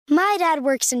My dad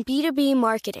works in B2B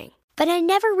marketing, but I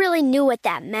never really knew what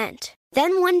that meant.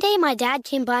 Then one day, my dad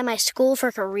came by my school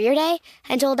for career day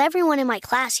and told everyone in my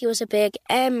class he was a big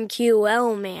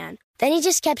MQL man. Then he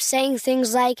just kept saying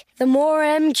things like, the more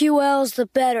MQLs, the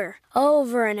better,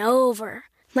 over and over.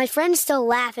 My friends still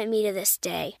laugh at me to this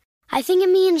day. I think it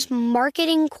means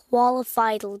marketing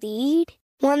qualified lead.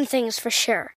 One thing's for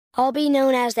sure. I'll be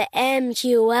known as the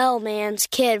MQL man's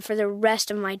kid for the rest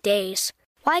of my days.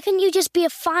 Why couldn't you just be a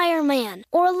fireman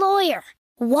or a lawyer?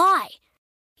 Why?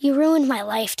 You ruined my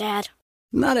life, Dad.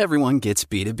 Not everyone gets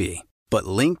B2B, but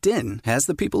LinkedIn has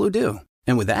the people who do.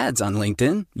 And with ads on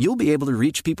LinkedIn, you'll be able to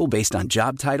reach people based on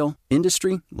job title,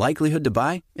 industry, likelihood to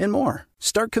buy, and more.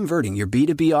 Start converting your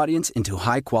B2B audience into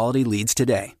high-quality leads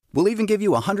today. We'll even give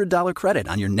you a $100 credit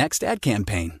on your next ad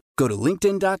campaign. Go to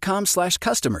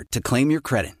linkedin.com/customer to claim your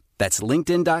credit. That's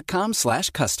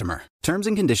linkedin.com/customer. Terms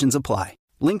and conditions apply.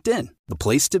 LinkedIn, the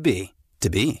place to be,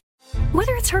 to be.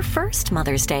 Whether it's her first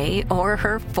Mother's Day or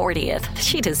her 40th,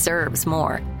 she deserves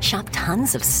more. Shop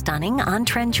tons of stunning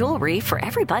on-trend jewelry for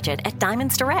every budget at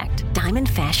Diamonds Direct. Diamond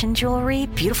fashion jewelry,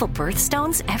 beautiful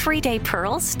birthstones, everyday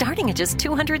pearls starting at just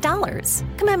 $200.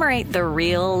 Commemorate the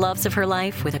real loves of her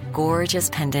life with a gorgeous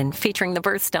pendant featuring the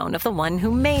birthstone of the one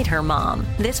who made her mom.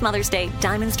 This Mother's Day,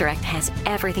 Diamonds Direct has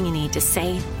everything you need to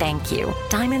say thank you.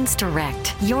 Diamonds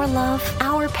Direct. Your love,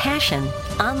 our passion.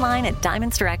 Online at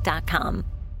diamondsdirect.com.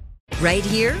 Right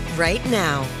here, right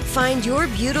now. Find your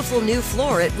beautiful new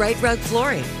floor at Right Rug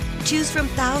Flooring. Choose from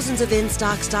thousands of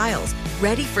in-stock styles,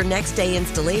 ready for next day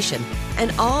installation,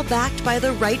 and all backed by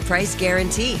the right price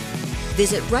guarantee.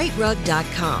 Visit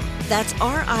rightrug.com. That's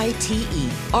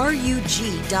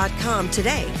RITERUG.com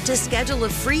today to schedule a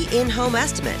free in-home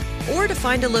estimate or to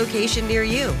find a location near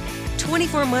you.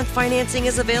 24-month financing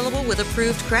is available with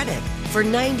approved credit. For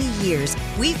 90 years,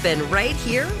 we've been right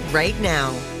here, right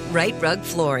now. Right Rug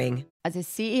Flooring. As a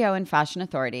CEO and fashion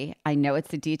authority, I know it's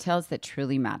the details that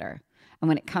truly matter. And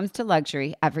when it comes to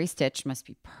luxury, every stitch must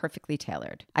be perfectly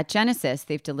tailored. At Genesis,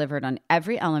 they've delivered on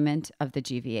every element of the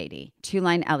GV80.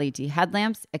 Two-line LED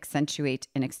headlamps accentuate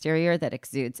an exterior that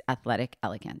exudes athletic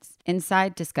elegance.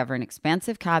 Inside, discover an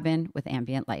expansive cabin with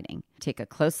ambient lighting. Take a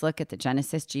close look at the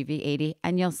Genesis GV80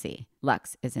 and you'll see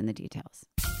luxe is in the details.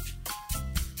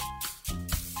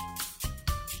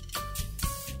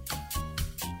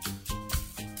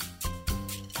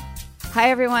 Hi,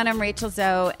 everyone. I'm Rachel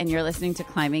Zoe, and you're listening to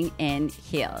Climbing in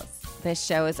Heels. This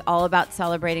show is all about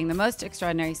celebrating the most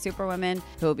extraordinary superwomen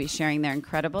who will be sharing their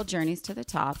incredible journeys to the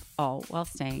top, all while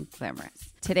staying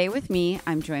glamorous. Today with me,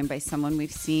 I'm joined by someone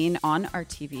we've seen on our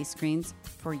TV screens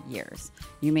for years.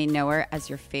 You may know her as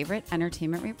your favorite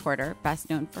entertainment reporter, best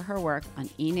known for her work on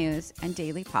E! News and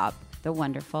Daily Pop, the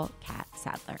wonderful Catt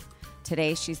Sadler.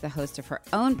 Today, she's the host of her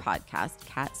own podcast,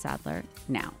 Catt Sadler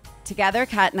Now. Together,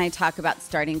 Catt and I talk about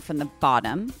starting from the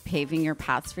bottom, paving your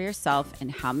paths for yourself,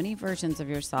 and how many versions of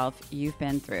yourself you've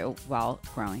been through while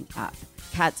growing up.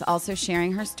 Catt's also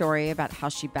sharing her story about how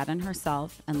she bet on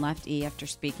herself and left E! After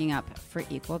speaking up for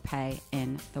equal pay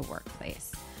in the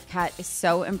workplace. Catt is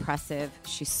so impressive.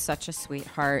 She's such a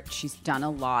sweetheart. She's done a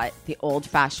lot the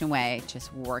old-fashioned way,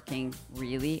 just working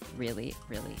really, really,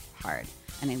 really hard.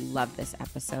 And I love this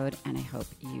episode, and I hope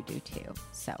you do too.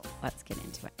 So let's get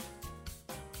into it.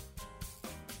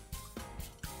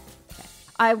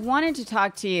 I wanted to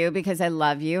talk to you because I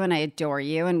love you and I adore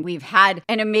you. And we've had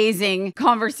an amazing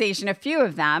conversation, a few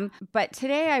of them. But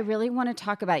today I really want to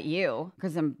talk about you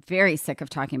because I'm very sick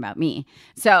of talking about me.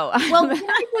 So, well, can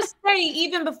I just say,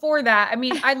 even before that, I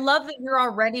mean, I love that you're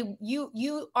already,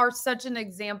 you are such an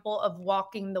example of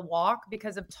walking the walk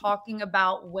because of talking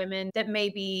about women that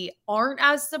maybe aren't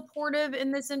as supportive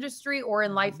in this industry or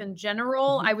in life in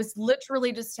general. I was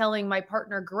literally just telling my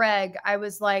partner, Greg, I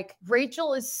was like,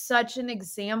 Rachel is such an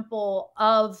example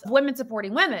of women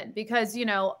supporting women because, you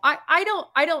know, I don't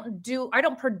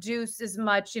produce as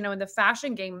much, you know, in the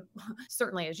fashion game,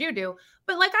 certainly as you do,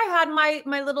 but like I had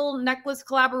my little necklace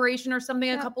collaboration or something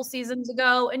a couple seasons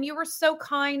ago, and you were so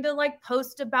kind to like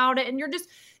post about it, and you're just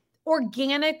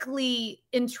organically,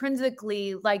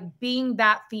 intrinsically, like being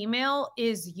that female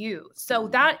is you. So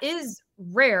that is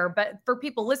rare, but for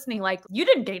people listening, like you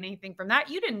didn't gain anything from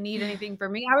that. You didn't need anything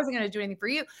from me. I wasn't going to do anything for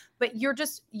you, but you're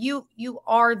just, you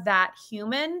are that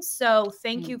human. So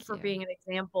thank you for being an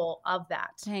example of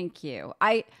that. Thank you.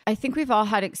 I think we've all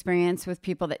had experience with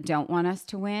people that don't want us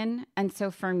to win. And so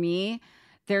for me,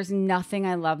 there's nothing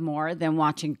I love more than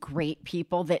watching great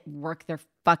people that work their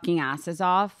fucking asses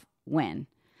off win.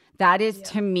 That is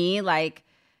to me like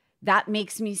that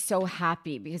makes me so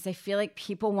happy because I feel like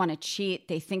people want to cheat.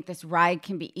 They think this ride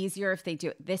can be easier if they do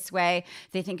it this way.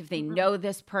 They think if they know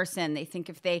this person, they think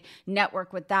if they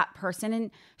network with that person. And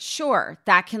sure,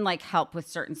 that can like help with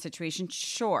certain situations.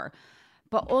 Sure.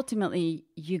 But ultimately,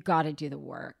 you got to do the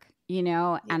work, you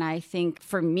know? Yeah. And I think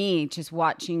for me, just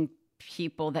watching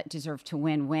people that deserve to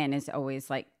win is always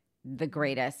like the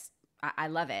greatest. I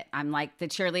love it. I'm like the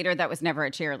cheerleader that was never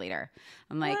a cheerleader.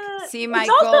 I'm like, see my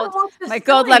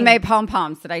gold lame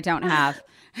pom-poms that I don't have.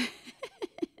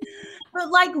 But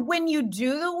like when you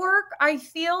do the work, I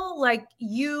feel like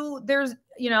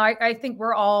I think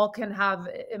we're all can have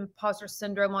imposter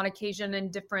syndrome on occasion in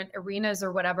different arenas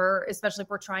or whatever, especially if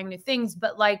we're trying new things.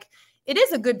 But like, it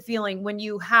is a good feeling when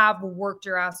you have worked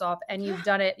your ass off and you've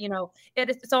done it. You know,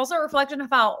 it's also a reflection of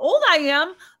how old I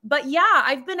am. But yeah,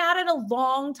 I've been at it a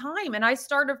long time and I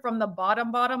started from the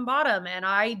bottom, and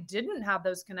I didn't have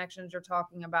those connections you're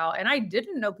talking about. And I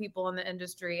didn't know people in the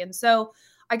industry. And so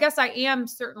I guess I am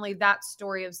certainly that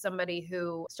story of somebody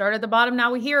who started at the bottom,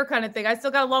 now we here kind of thing. I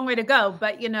still got a long way to go,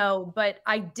 but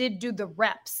I did do the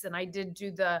reps and I did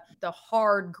do the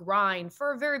hard grind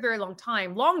for a very, very long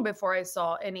time, long before I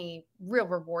saw any real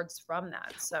rewards from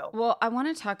that. So, well, I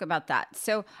want to talk about that.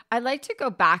 So I'd like to go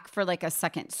back for like a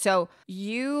second. So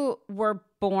you were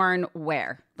born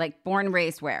where? Like born,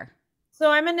 raised where? So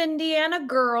I'm an Indiana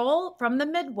girl from the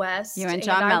Midwest. You and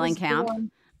John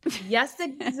Mellencamp. Yes,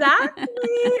 exactly.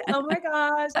 Oh my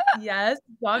gosh. Yes.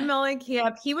 John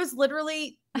Mellencamp. He was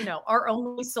literally, our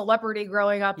only celebrity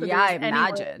growing up. Yeah, I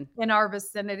imagine. In our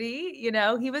vicinity.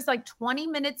 He was like 20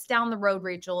 minutes down the road,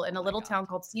 Rachel, in a little town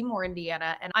called Seymour,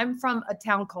 Indiana. And I'm from a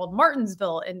town called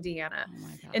Martinsville, Indiana. Oh my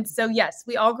God. And so, yes,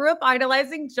 we all grew up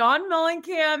idolizing John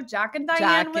Mellencamp. Jack and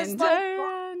Diane was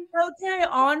okay,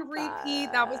 on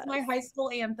repeat. That was my high school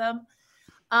anthem.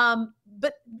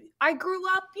 But I grew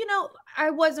up, I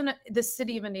was in the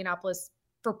city of Indianapolis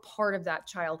for part of that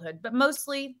childhood, but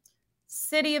mostly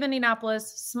city of Indianapolis,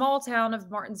 small town of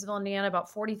Martinsville, Indiana, about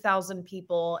 40,000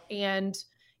 people. And,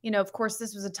 of course,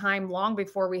 this was a time long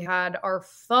before we had our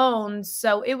phones.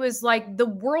 So it was like the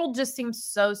world just seemed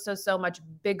so much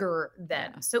bigger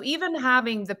then. Yeah. So even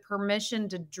having the permission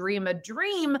to dream a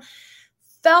dream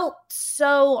felt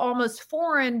so almost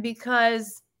foreign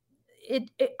because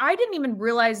I didn't even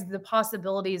realize the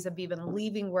possibilities of even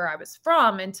leaving where I was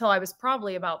from until I was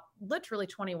probably about literally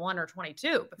 21 or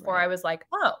 22 before I was like,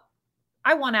 oh,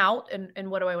 I want out.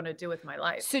 And what do I want to do with my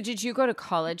life? So did you go to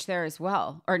college there as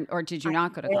well? Or did you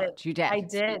not go to college? You did. I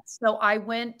did. So I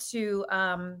went to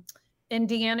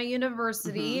Indiana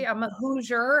University. I'm a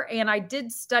Hoosier and I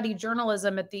did study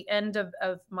journalism at the end of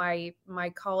my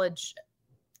college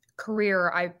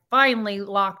career. I finally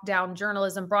locked down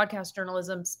journalism, broadcast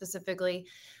journalism specifically.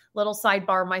 Little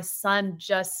sidebar, my son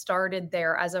just started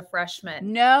there as a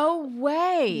freshman. No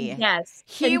way. Yes.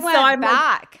 He went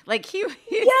back. He's like,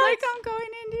 I'm going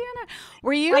to Indiana.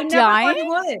 Were you dying? Never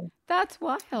thought he would. That's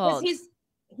wild.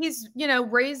 He's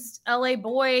raised LA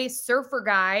boy, surfer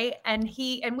guy. And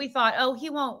we thought, oh, he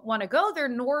won't want to go there,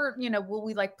 nor, will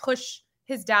we push.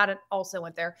 His dad also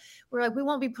went there. We're like, we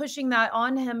won't be pushing that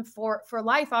on him for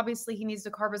life. Obviously, he needs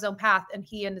to carve his own path, and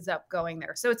he ends up going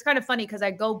there. So it's kind of funny because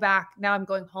I go back now. I'm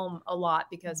going home a lot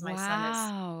because my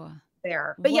son is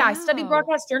there. But yeah, I studied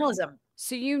broadcast journalism.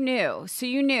 So you knew.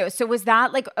 So was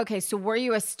that okay? So were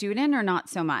you a student or not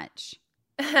so much?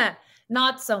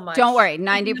 Not so much. Don't worry.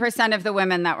 90% of the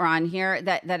women that were on here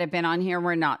that have been on here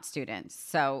were not students.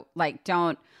 So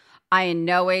don't. I in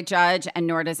no way judge, and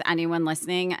nor does anyone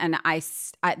listening. And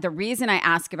the reason I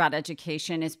ask about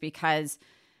education is because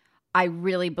I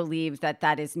really believe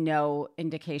that is no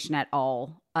indication at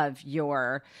all of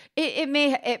your. It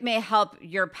may help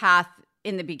your path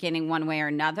in the beginning one way or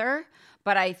another,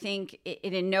 but I think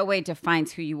it in no way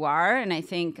defines who you are. And I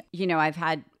think, I've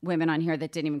had women on here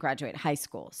that didn't even graduate high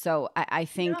school. So I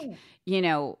think,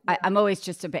 I'm always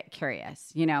just a bit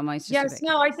curious, I'm always just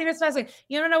I think it's fascinating.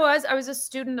 I was a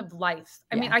student of life.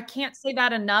 I mean, I can't say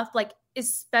that enough.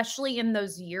 Especially in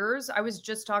those years, I was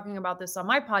just talking about this on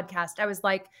my podcast. I was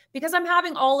like, because I'm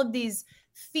having all of these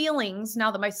feelings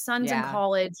now that my son's in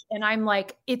college, and I'm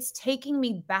like, it's taking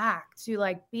me back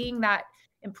to being that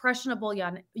impressionable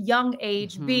young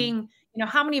age, being,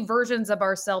 how many versions of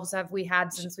ourselves have we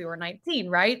had since we were 19,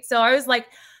 right? So I was like,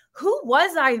 who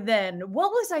was I then?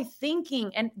 What was I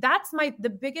thinking? And that's the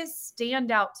biggest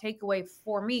standout takeaway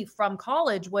for me from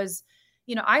college was,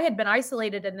 I had been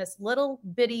isolated in this little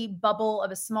bitty bubble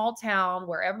of a small town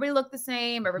where everybody looked the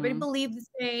same, everybody believed the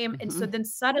same. And so then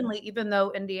suddenly, even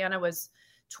though Indiana was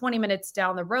 20 minutes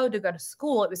down the road to go to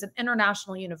school. It was an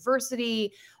international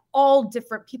university, all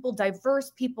different people,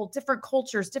 diverse people, different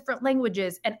cultures, different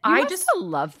languages. And I just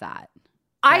love that.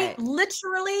 I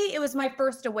literally, it was my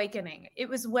first awakening. It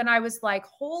was when I was like,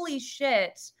 holy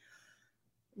shit,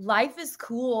 life is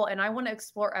cool. And I want to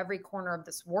explore every corner of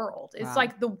this world. It's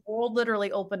like the world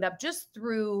literally opened up just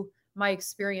through my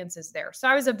experiences there. So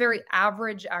I was a very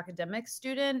average academic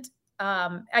student.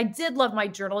 I did love my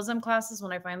journalism classes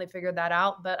when I finally figured that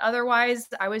out. But otherwise,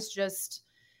 I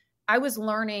was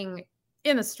learning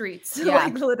in the streets. Yeah.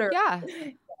 Like literally. Yeah.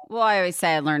 Well, I always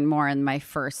say I learned more in my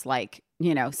first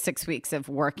 6 weeks of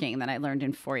working than I learned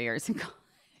in 4 years in college.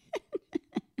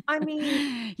 I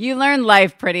mean, you learn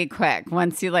life pretty quick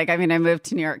once you I moved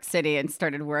to New York City and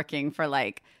started working for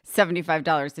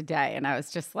 $75 a day. And I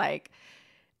was just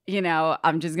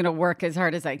I'm just going to work as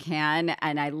hard as I can.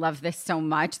 And I love this so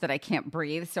much that I can't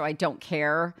breathe. So I don't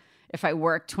care if I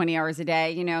work 20 hours a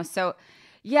day, So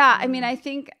yeah, I mean, I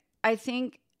think,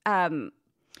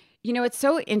 it's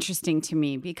so interesting to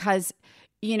me because,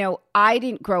 I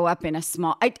didn't grow up in a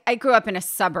I grew up in a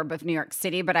suburb of New York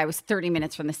City, but I was 30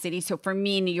 minutes from the city. So for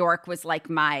me, New York was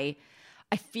I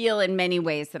feel in many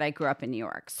ways that I grew up in New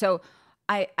York. So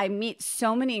I meet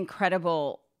so many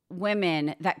incredible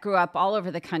women that grew up all over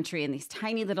the country in these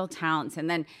tiny little towns. And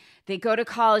then they go to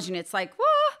college and it's like,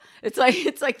 whoa, it's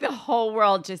like the whole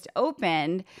world just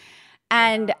opened.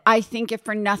 And I think if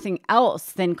for nothing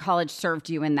else, then college served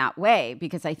you in that way,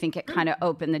 because I think it kind of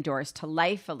opened the doors to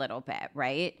life a little bit,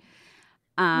 right?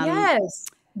 Yes,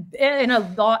 in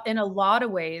a lot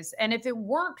of ways. And if it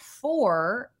weren't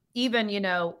for even,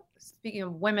 speaking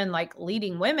of women,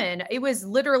 leading women, it was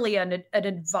literally an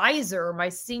advisor my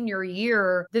senior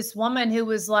year. This woman who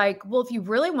was like, well, if you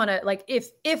really want to,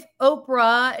 if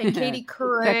Oprah and Katie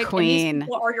Couric, the queen, and these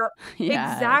people are your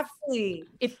yes. Exactly.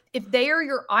 If they are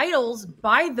your idols,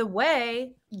 by the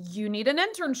way, you need an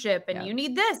internship and you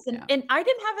need this. And I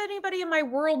didn't have anybody in my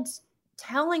world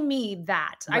telling me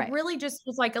that. Right. I really just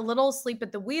was a little asleep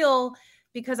at the wheel,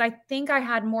 because I think I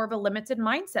had more of a limited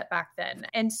mindset back then.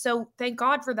 And so thank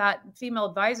God for that female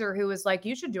advisor who was like,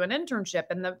 you should do an internship.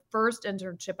 And the first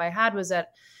internship I had was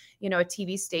at, a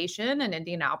TV station in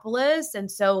Indianapolis.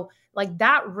 And so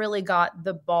that really got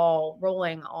the ball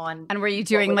rolling on. And were you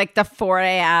doing the 4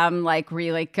 a.m., were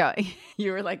you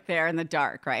you were there in the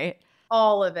dark, right?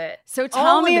 All of it. So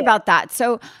tell me about that.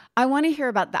 So I want to hear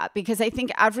about that, because I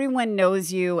think everyone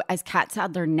knows you as Catt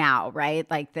Sadler now, right?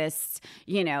 This,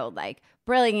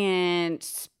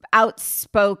 brilliant,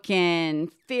 outspoken,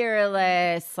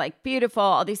 fearless, beautiful,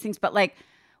 all these things. But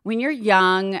when you're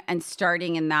young and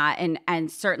starting in that,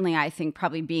 and certainly I think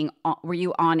probably were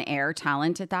you on air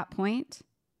talent at that point?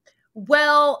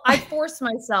 Well, I forced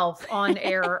myself on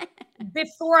air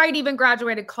before I'd even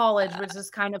graduated college, which is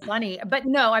kind of funny. But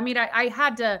no, I mean, I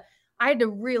had to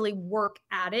really work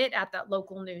at it at that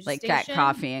local news station. Get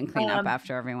coffee and clean up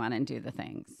after everyone and do the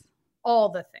things. All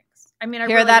the things. I mean, I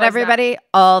hear really that, everybody? That.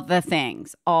 All the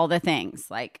things,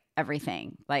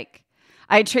 everything. I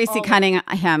had Tracy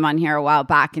Cunningham on here a while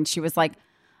back, and she was like,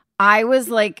 I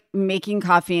was making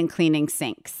coffee and cleaning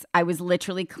sinks. I was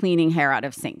literally cleaning hair out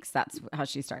of sinks. That's how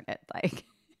she started.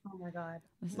 Oh my God.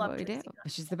 This is what we do.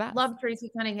 She's the best. Love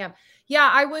Tracy Cunningham. Yeah,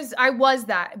 I was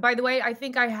that. By the way, I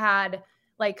think I had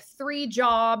 3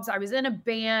 jobs. I was in a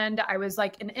band. I was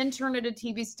an intern at a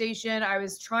TV station. I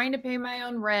was trying to pay my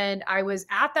own rent. I was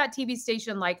at that TV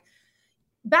station.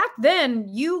 Back then,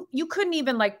 you couldn't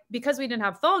even because we didn't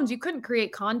have phones, you couldn't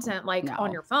create content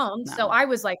on your phone. No. So I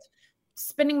was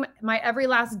spending my every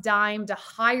last dime to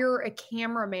hire a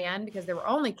cameraman, because there were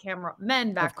only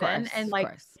cameramen back then. And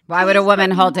why would a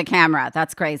woman hold a camera?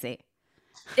 That's crazy.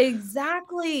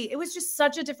 Exactly. It was just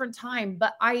such a different time.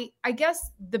 But I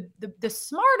guess the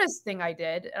smartest thing I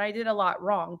did, and I did a lot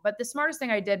wrong, but the smartest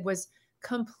thing I did was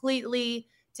completely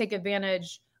take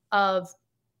advantage of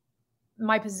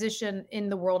my position in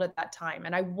the world at that time.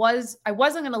 And I wasn't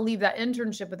going to leave that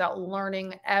internship without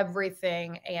learning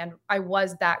everything. And I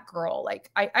was that girl.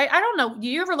 I don't know. Do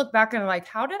you ever look back and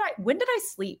when did I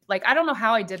sleep? I don't know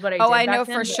how I did what I did. Oh, I know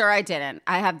for sure I didn't.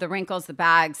 I have the wrinkles, the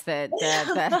bags, I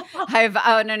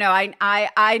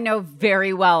know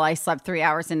very well I slept 3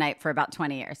 hours a night for about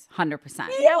 20 years, 100%.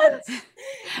 Yes.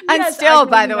 And still,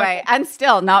 by the way, and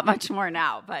still not much more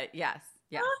now, but yes.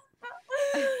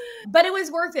 But it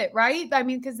was worth it, right? I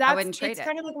mean, because I wouldn't trade it.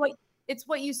 Kind of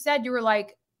what you said. You were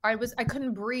like, I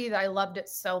couldn't breathe. I loved it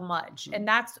so much. Mm-hmm. And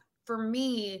that's, for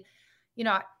me,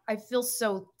 I feel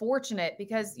so fortunate,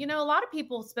 because, a lot of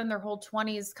people spend their whole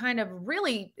 20s kind of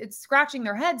really, it's scratching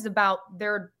their heads about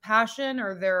their passion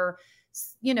or their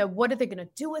what are they going to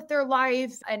do with their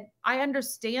life? And I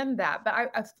understand that.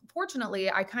 But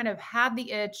fortunately, I kind of had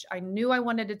the itch. I knew I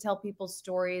wanted to tell people's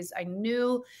stories. I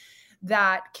knew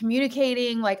that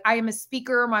communicating, like I am a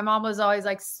speaker. My mom was always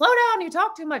like, slow down, you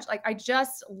talk too much. Like I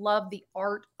just love the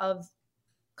art of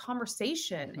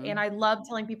conversation and I love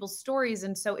telling people's stories.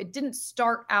 And so it didn't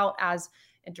start out as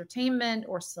entertainment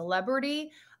or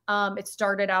celebrity. It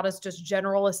started out as just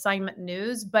general assignment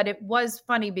news, but it was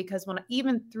funny because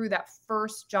even through that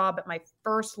first job at my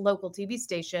first local TV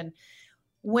station,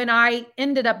 when I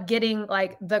ended up getting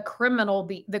like the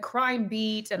crime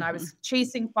beat, and I was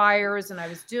chasing fires and I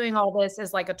was doing all this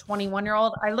as like a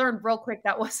 21-year-old, I learned real quick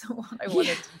that wasn't what I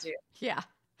wanted to do. Yeah.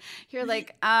 You're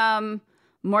like,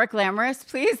 more glamorous,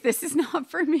 please. This is not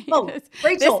for me. Oh,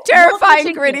 Rachel, this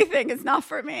terrifying, gritty thing is not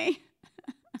for me.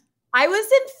 I was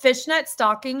in fishnet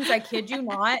stockings, I kid you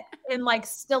not, in like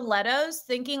stilettos,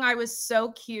 thinking I was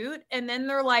so cute. And then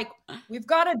they're like, we've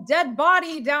got a dead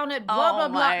body down at blah, blah,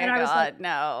 blah. And I was like,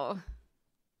 no.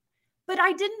 But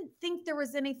I didn't think there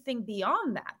was anything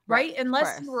beyond that, right?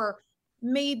 Unless you were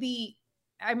maybe,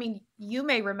 I mean, you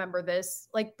may remember this,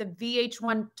 like the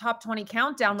VH1 Top 20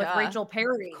 Countdown with Rachel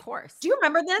Perry. Of course. Do you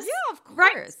remember this? Yeah, of course.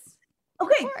 Right?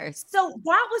 Okay, so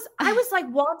I was like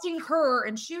watching her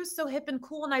and she was so hip and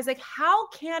cool. And I was like, how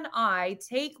can I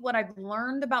take what I've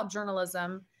learned about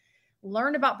journalism,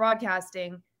 learned about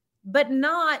broadcasting, but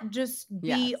not just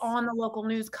be on the local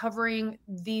news covering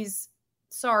these,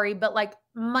 but like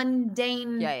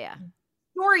mundane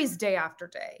stories day after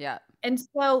day. Yeah. And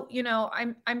so,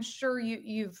 I'm sure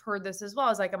you've heard this as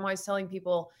well. It's like, I'm always telling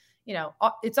people,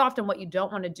 it's often what you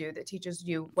don't want to do that teaches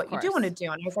you what you do want to do.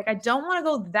 And I was like, I don't want to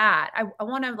go that. I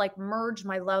want to like merge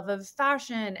my love of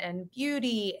fashion and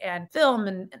beauty and film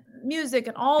and music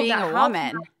and all being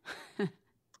that.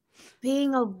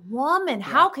 Being a woman,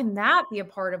 how can that be a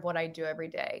part of what I do every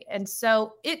day? And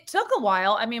so it took a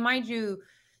while. I mean, mind you,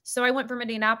 so I went from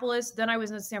Indianapolis, then I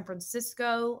was in San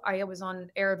Francisco. I was on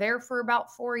air there for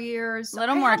about 4 years. A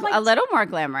little more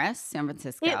glamorous, San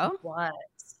Francisco. It was.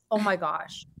 Oh my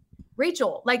gosh.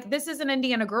 Rachel, like this is an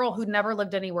Indiana girl who'd never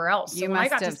lived anywhere else. So you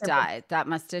must have died. That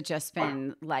must have just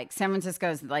been like San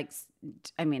Francisco's like,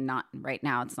 I mean, not right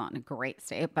now. It's not in a great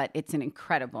state, but it's an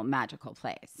incredible, magical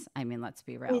place. I mean, let's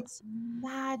be real. It's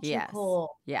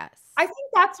magical. Yes. I think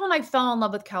that's when I fell in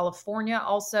love with California.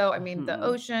 Also, I mean, the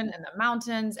ocean and the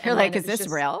mountains. You're like, is this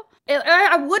real?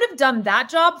 I would have done that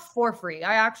job for free.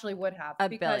 I actually would have.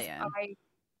 Because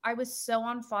I was so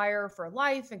on fire for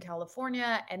life in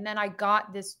California. And then I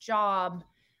got this job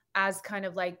as kind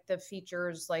of like the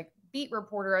features, like beat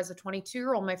reporter as a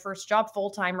 22-year-old, my first job,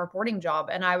 full-time reporting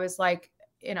job. And I was like,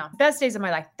 best days of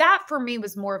my life. That for me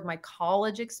was more of my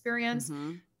college experience.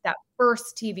 That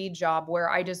first TV job where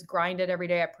I just grinded every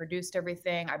day. I produced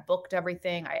everything. I booked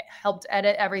everything. I helped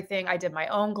edit everything. I did my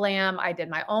own glam. I did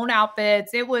my own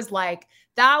outfits. It was like,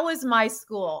 that was my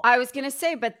school. I was going to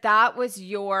say, but that was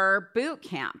your boot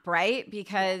camp, right?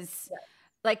 Because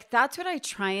like, that's what I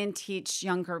try and teach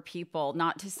younger people,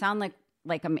 not to sound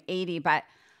like I'm 80, but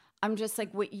I'm just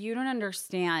like, what you don't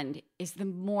understand is the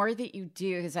more that you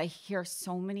do, because I hear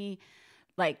so many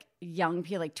like young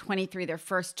people, like 23, their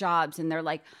first jobs. And they're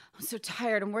like, I'm so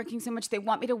tired. I'm working so much. They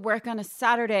want me to work on a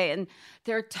Saturday. And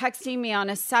they're texting me on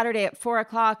a Saturday at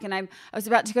 4:00. And I was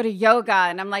about to go to yoga.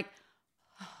 And I'm like,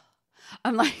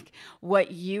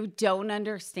 what you don't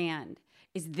understand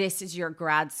is this is your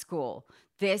grad school.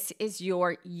 This is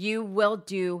you will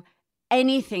do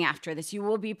anything after this. You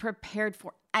will be prepared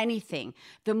for anything.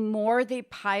 The more they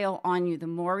pile on you, the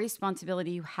more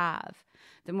responsibility you have,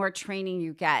 the more training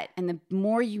you get, and the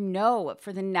more you know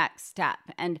for the next step.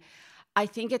 And I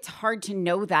think it's hard to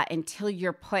know that until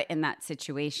you're put in that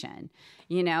situation,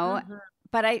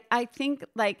 But I think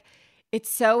like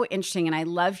it's so interesting, and I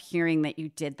love hearing that you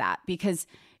did that because,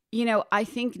 I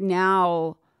think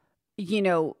now,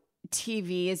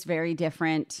 TV is very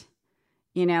different.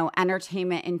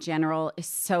 Entertainment in general is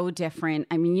so different.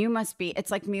 I mean,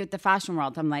 it's like me with the fashion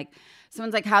world. I'm like,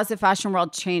 someone's like, how's the fashion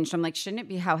world changed? I'm like, shouldn't it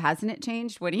be, how hasn't it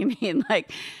changed? What do you mean?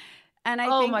 Like, and I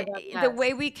think the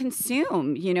way we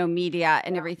consume, media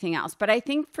and everything else. But I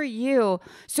think for you,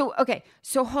 so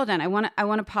hold on. I want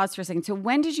to pause for a second. So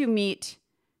when did you meet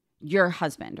your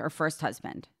husband or first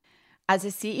husband? As a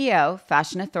CEO,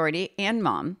 fashion authority, and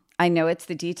mom, I know it's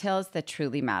the details that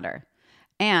truly matter.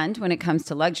 And when it comes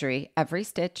to luxury, every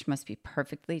stitch must be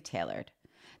perfectly tailored.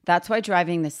 That's why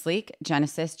driving the sleek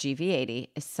Genesis GV80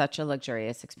 is such a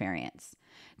luxurious experience.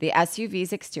 The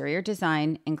SUV's exterior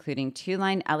design, including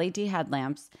 2-line LED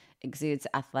headlamps, exudes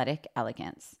athletic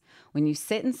elegance. When you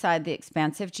sit inside the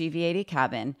expansive GV80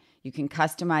 cabin, you can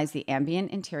customize the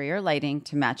ambient interior lighting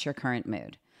to match your current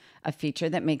mood, a feature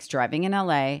that makes driving in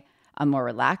LA a more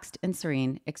relaxed and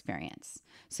serene experience.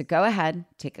 So go ahead,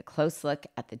 take a close look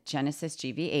at the Genesis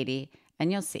GV80,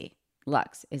 and you'll see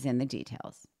Lux is in the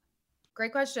details.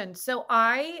 Great question. So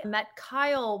I met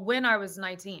Kyle when I was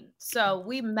 19. So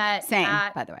we met Same,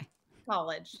 by the way.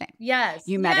 College. Same. Yes.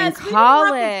 You met yes, in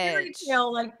college. Fairy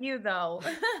tale like you though.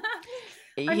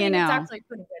 I mean, it's actually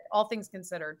pretty good, all things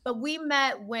considered. But we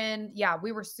met when,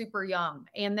 we were super young.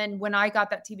 And then when I got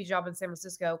that TV job in San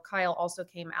Francisco, Kyle also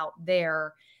came out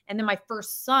there. And then my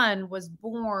first son was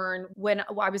born when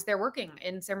I was there working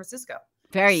in San Francisco.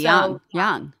 Very young.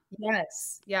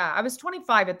 Yes. Yeah. I was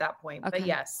 25 at that point, but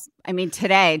yes. I mean,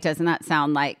 today, doesn't that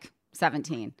sound like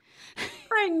 17?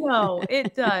 I know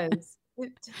it does.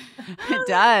 It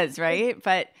does, right?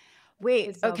 But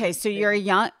wait, okay. So you're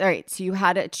young. All right. So you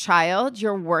had a child,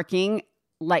 you're working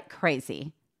like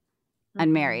crazy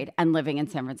and married and living in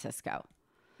San Francisco.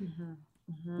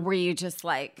 Were you just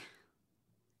like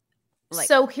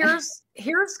so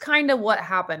here's kind of what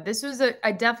happened. This was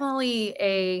definitely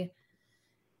a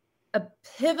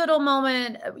pivotal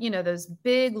moment, those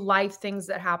big life things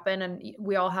that happen. And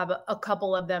we all have a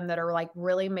couple of them that are like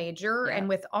really major. Yeah. And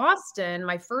with Austin,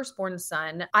 my firstborn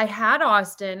son, I had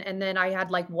Austin and then I had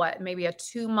maybe a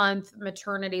 2-month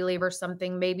maternity leave or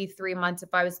something, maybe 3 months if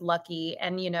I was lucky.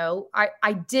 And,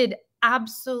 I did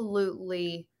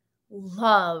absolutely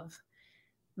love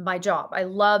my job. I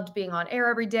loved being on air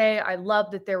every day. I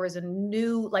loved that there was a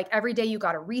new, every day you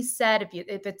got a reset.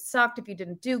 If it sucked, if you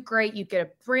didn't do great, you get a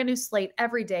brand new slate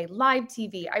every day, live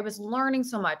TV. I was learning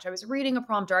so much. I was reading a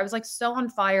prompter. I was so on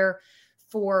fire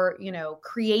for,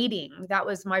 creating. That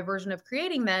was my version of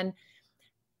creating then.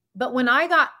 But when I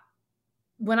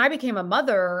became a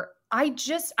mother, I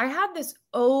had this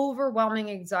overwhelming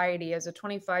anxiety as a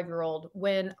 25-year-old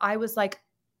when I was like,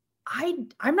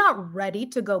 I'm not ready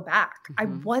to go back. I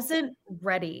wasn't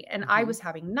ready. And I was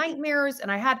having nightmares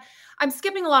and I'm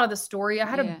skipping a lot of the story. I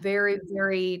had a very,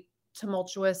 very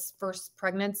tumultuous first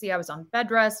pregnancy. I was on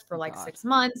bed rest for 6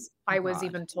 months. I was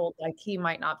even told he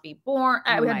might not be born.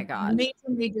 I had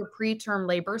major preterm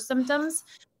labor symptoms.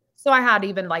 So I had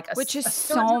even which is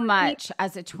so much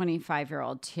as a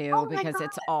 25-year-old too, because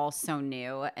it's all so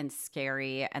new and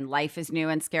scary and life is new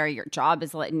and scary. Your job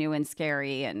is new and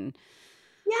scary and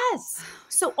yes.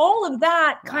 So all of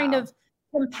that kind of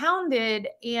compounded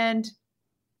and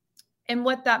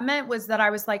what that meant was that I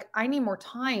was like, I need more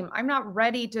time. I'm not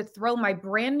ready to throw my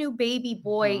brand new baby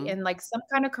boy in some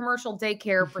kind of commercial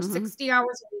daycare for 60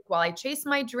 hours a week while I chase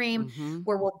my dream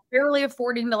where we're barely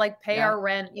affording to pay our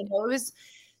rent. It was,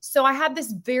 so I had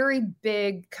this very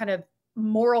big kind of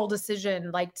moral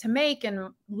decision to make.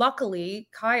 And luckily,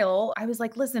 Kyle, I was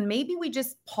like, listen, maybe we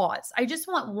just pause. I just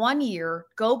want 1 year,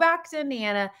 go back to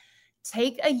Indiana,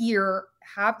 take a year,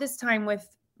 have this time with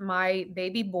my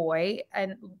baby boy.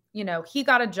 And, he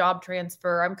got a job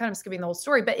transfer. I'm kind of skipping the whole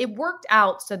story, but it worked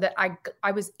out so that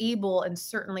I was able and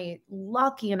certainly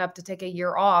lucky enough to take a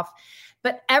year off.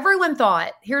 But everyone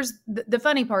thought, here's the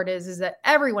funny part is that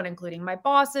everyone, including my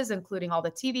bosses, including all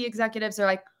the TV executives, are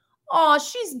like, oh,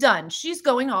 she's done. She's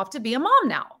going off to be a mom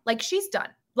now. She's done.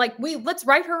 Let's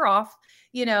write her off.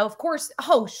 Of course,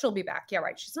 she'll be back. Yeah,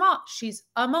 right. She's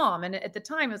a mom. And at the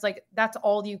time, it was that's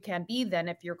all you can be then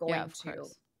if you're going to,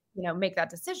 make that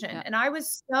decision. Yeah. And I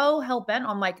was so hell-bent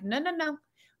on no,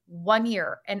 1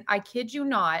 year. And I kid you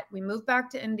not, we moved back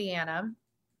to Indiana.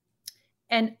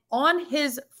 And on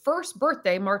his first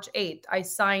birthday, March 8th, I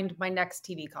signed my next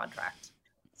TV contract.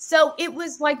 So it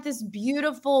was this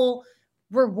beautiful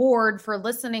reward for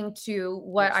listening to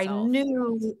what I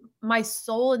knew my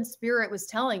soul and spirit was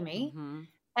telling me.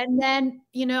 And then,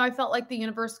 I felt like the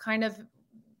universe kind of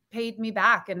paid me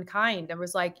back in kind and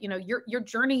was like, your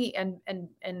journey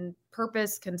and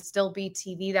purpose can still be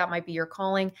TV. That might be your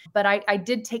calling. But I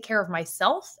did take care of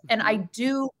myself. And I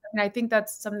think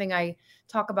that's something I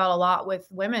talk about a lot with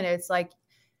women. It's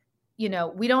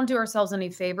we don't do ourselves any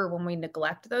favor when we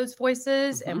neglect those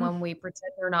voices and when we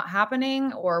pretend they're not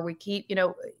happening or we keep,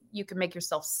 you can make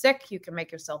yourself sick. You can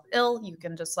make yourself ill. You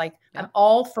can just I'm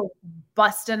all for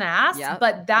busting ass,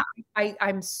 but that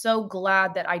I'm so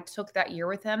glad that I took that year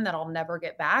with him that I'll never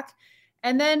get back.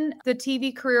 And then the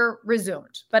TV career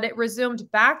resumed, but it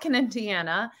resumed back in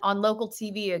Indiana on local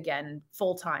TV again,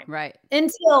 full time. Right.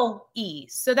 Until E.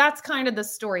 So that's kind of the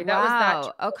story. That was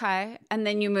that. Okay. And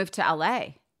then you moved to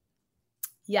LA.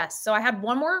 Yes. So I had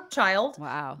one more child.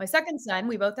 Wow. My second son.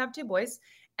 We both have 2 boys.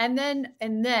 And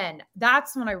then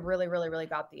that's when I really, really, really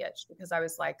got the itch because I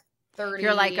was 30.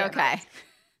 You're okay.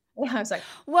 I was like,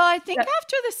 well, I think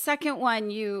after the second one,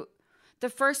 the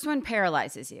first one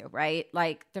paralyzes you, right?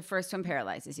 Like the first one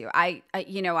paralyzes you.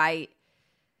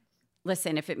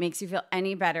 Listen, if it makes you feel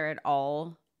any better at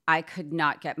all, I could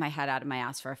not get my head out of my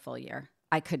ass for a full year.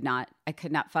 I could not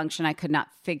function. I could not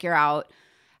figure out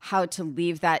how to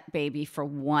leave that baby for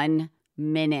 1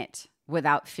 minute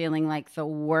without feeling like the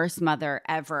worst mother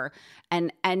ever.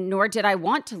 And nor did I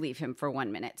want to leave him for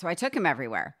 1 minute. So I took him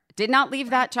everywhere. Did not leave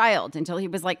that child until he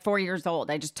was like 4 years old.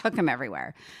 I just took him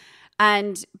everywhere.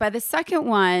 And by the second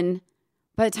one,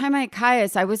 by the time I had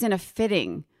Caius, I was in a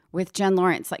fitting with Jen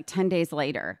Lawrence like 10 days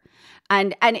later.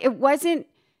 And it wasn't,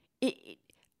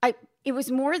 it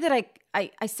was more that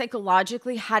I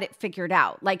psychologically had it figured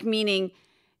out. Like, meaning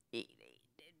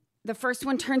the first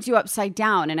one turns you upside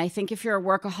down. And I think if you're a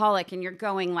workaholic and you're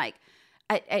going like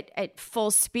at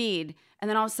full speed, and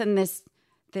then all of a sudden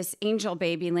this angel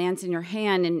baby lands in your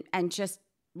hand and just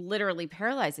literally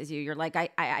paralyzes you. You're like,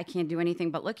 I can't do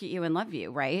anything but look at you and love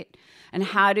you, right? And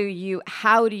how do you,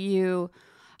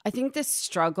 I think this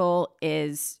struggle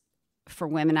is for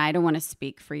women. I don't want to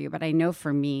speak for you, but I know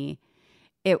for me,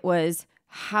 it was,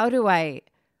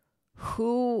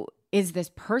 who is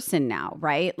this person now,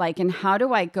 right? Like, and how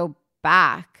do I go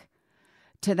back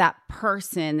to that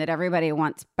person that everybody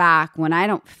wants back when I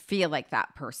don't feel like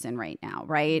that person right now,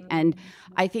 right? Mm-hmm. And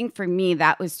I think for me,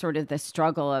 that was sort of the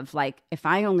struggle of like, if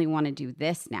I only want to do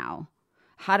this now,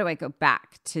 how do I go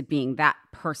back to being that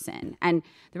person? And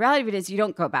the reality of it is you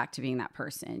don't go back to being that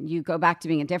person. You go back to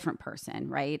being a different person,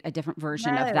 right? A different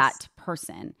version of that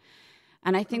person.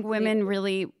 And I think women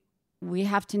really, we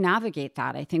have to navigate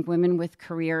that. I think women with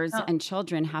careers and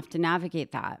children have to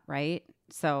navigate that, right?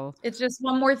 So it's just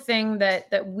one more thing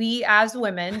that we as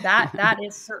women, that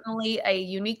is certainly a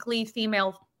uniquely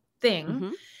female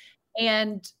thing.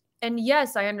 Mm-hmm. And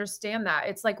yes, I understand that.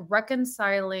 It's like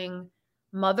reconciling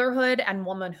motherhood and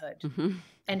womanhood. Mm-hmm.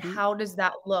 And mm-hmm. how does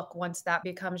that look once that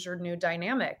becomes your new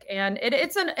dynamic? And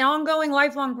it's an ongoing,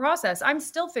 lifelong process. I'm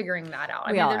still figuring that out.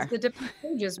 I mean, there's the different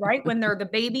stages, right? When they're the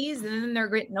babies and then they're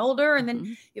getting older and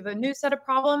then you have a new set of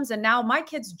problems. And now my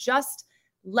kids just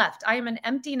left. I am an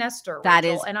empty nester. That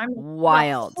Rachel, is and I'm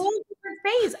wild. In a whole different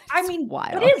phase. I mean,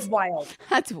 wild. It is wild.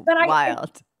 That's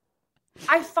wild.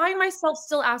 I find myself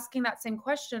still asking that same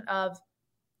question of,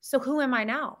 so who am I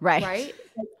now? Right?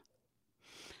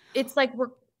 It's like we're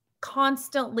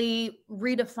constantly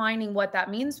redefining what that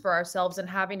means for ourselves and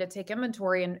having to take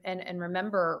inventory and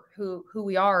remember who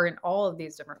we are in all of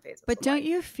these different phases. But don't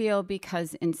you feel,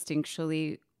 because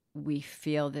instinctually we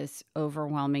feel this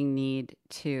overwhelming need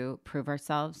to prove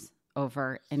ourselves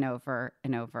over and over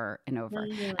and over and over?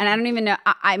 Mm-hmm. And I don't even know.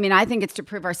 I mean, I think it's to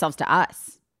prove ourselves to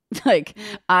us. Like,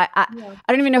 I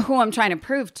don't even know who I'm trying to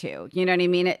prove to. You know what I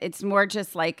mean? It's more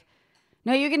just like,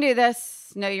 no, you can do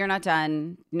this. No, you're not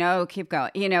done. No, keep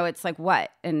going. You know, it's like, what?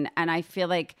 And I feel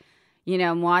like, you know,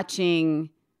 I'm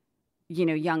watching, you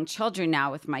know, young children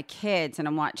now with my kids, and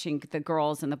I'm watching the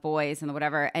girls and the boys and the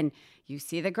whatever. And you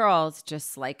see the girls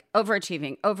just like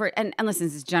overachieving and listen,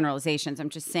 this is generalizations. I'm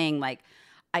just saying, like,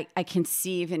 I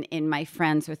conceive in my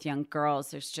friends with young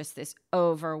girls, there's just this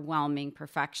overwhelming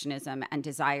perfectionism and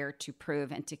desire to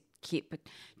prove and to keep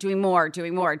doing more,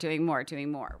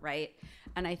 right?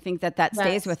 And I think that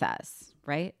stays with us,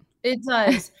 right? It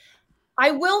does.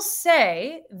 I will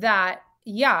say that,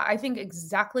 yeah, I think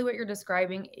exactly what you're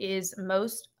describing is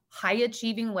most high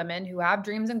achieving women who have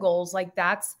dreams and goals. Like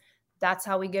that's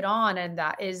how we get on. And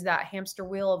that is that hamster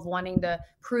wheel of wanting to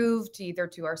prove to either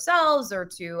to ourselves or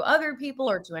to other people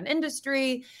or to an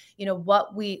industry, you know,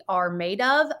 what we are made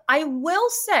of. I will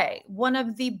say one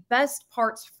of the best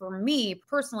parts for me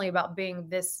personally about being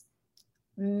this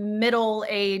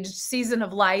middle-aged season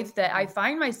of life that I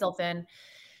find myself in,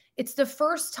 it's the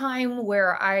first time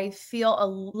where I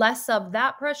feel less of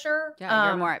that pressure. Yeah,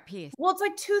 you're more at peace. Well, it's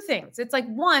like two things. It's like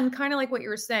one, kind of like what you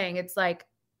were saying. It's like,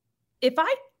 if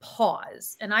I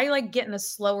pause and I like get in a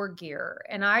slower gear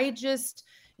and I just,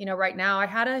 you know, right now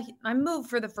I moved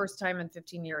for the first time in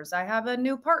 15 years. I have a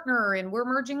new partner and we're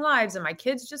merging lives, and my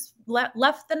kids just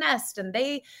left the nest and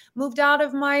they moved out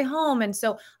of my home. And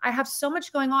so I have so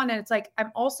much going on. And it's like,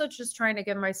 I'm also just trying to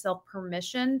give myself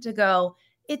permission to go,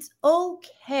 it's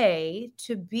okay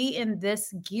to be in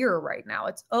this gear right now.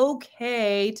 It's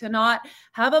okay to not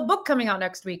have a book coming out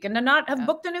next week and to not have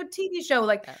booked a new TV show.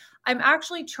 Like, I'm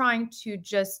actually trying to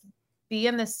just be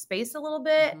in this space a little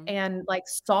bit and like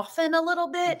soften a little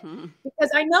bit because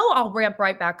I know I'll ramp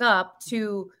right back up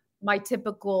to my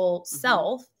typical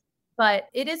self, but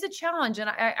it is a challenge. And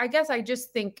I guess I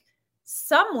just think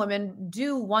some women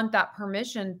do want that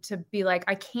permission to be like,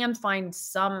 I can find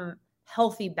some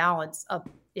healthy balance of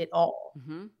it all.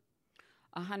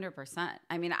 100%.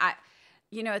 I mean,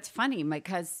 it's funny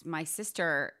because my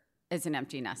sister is an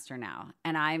empty nester now,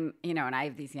 and I'm, and I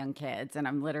have these young kids, and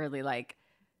I'm literally like,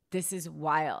 this is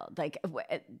wild. Like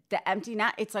the empty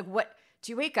nest. It's like, what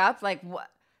do you wake up like? What?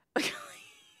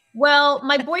 Well,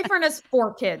 my boyfriend has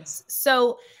 4 kids.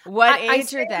 So what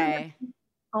age are they?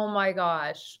 Oh my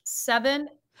gosh. 7,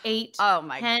 8, oh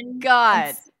my 10,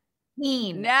 God.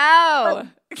 16. No.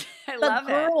 I love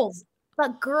girls, it.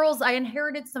 But girls, I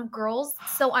inherited some girls.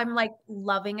 So I'm like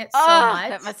loving it so much.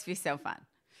 That must be so fun.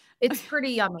 It's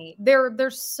pretty yummy. They're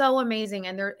so amazing.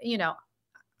 And they're,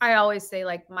 I always say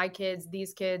like my kids,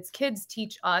 these kids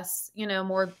teach us,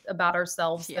 more about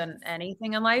ourselves than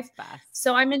anything in life. Best.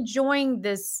 So I'm enjoying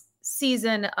this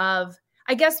season of,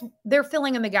 I guess they're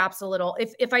filling in the gaps a little.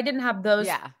 If I didn't have those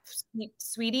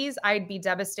sweeties, I'd be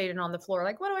devastated on the floor.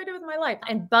 Like, what do I do with my life?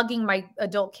 And bugging my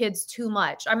adult kids too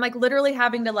much. I'm like literally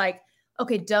having to like,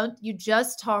 okay, don't you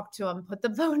just talk to them, put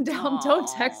the phone down, don't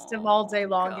text them all day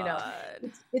long.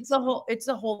 God. It's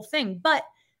a whole thing. But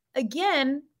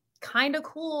again, kind of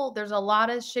cool. There's a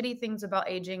lot of shitty things about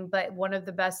aging, but one of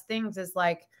the best things is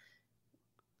like,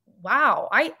 wow,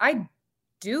 I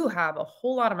do have a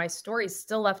whole lot of my stories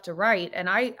still left to write. And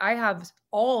I have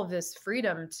all of this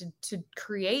freedom to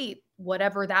create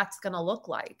whatever that's going to look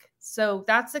like. So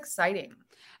that's exciting.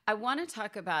 I want to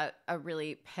talk about a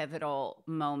really pivotal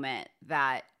moment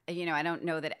that, I don't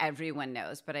know that everyone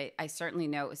knows, but I certainly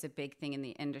know it was a big thing in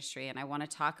the industry. And I want to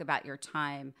talk about your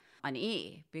time on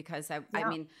E, because I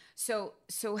mean, so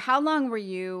how long were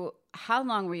you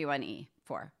on E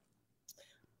for?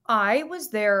 I was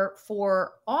there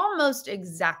for almost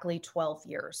exactly 12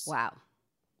 years.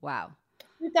 Wow.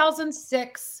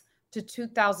 2006 to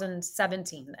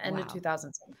 2017, the end of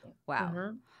 2017. Wow.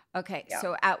 Mm-hmm. Okay. Yeah.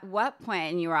 So at what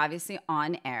point, and you were obviously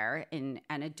on air and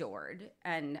adored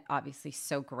and obviously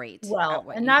so great. Well,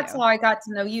 and that's how I got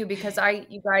to know you, because I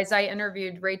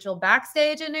interviewed Rachel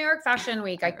backstage in New York Fashion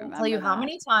Week. I can tell you how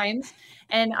many times.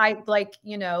 And I like,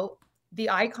 the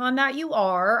icon that you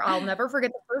are. I'll never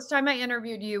forget the first time I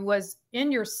interviewed you was in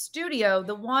your studio,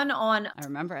 the one on. I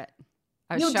remember it.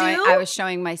 I was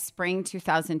showing my spring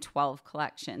 2012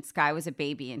 collection. Sky was a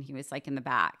baby and he was like in the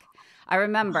back. I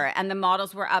remember. And the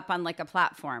models were up on like a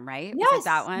platform, right? Yes. Was it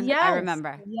that one? Yes. I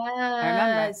remember.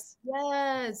 Yes.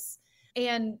 Yes.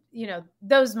 And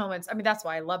those moments, I mean, that's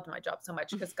why I loved my job so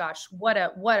much, because gosh, what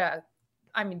a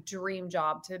dream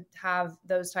job to have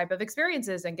those type of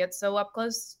experiences and get so up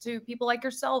close to people like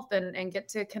yourself and get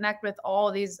to connect with all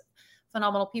of these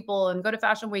phenomenal people and go to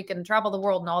Fashion Week and travel the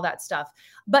world and all that stuff.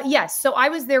 But yes, so I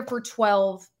was there for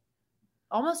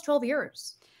almost 12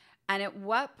 years. And at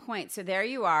what point, so there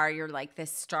you are, you're like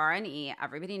this star on E,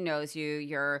 everybody knows you,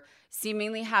 you're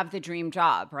seemingly have the dream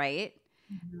job, right?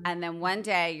 Mm-hmm. And then one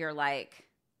day you're like,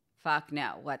 fuck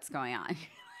no, what's going on?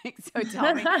 So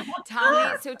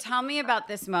tell me about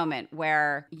this moment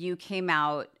where you came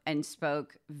out and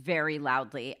spoke very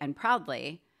loudly and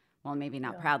proudly, well, maybe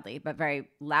not proudly, but very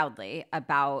loudly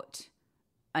about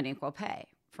unequal pay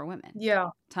for women. Yeah.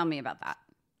 Tell me about that.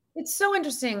 It's so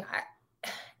interesting.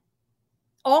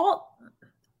 All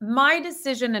my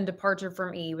decision and departure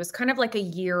from E was kind of like a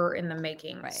year in the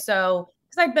making. Right. So,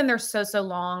 because I'd been there so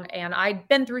long, and I'd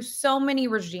been through so many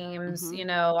regimes,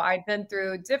 Mm-hmm. I'd been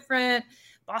through different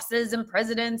bosses and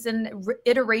presidents and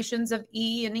iterations of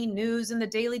E and E News and the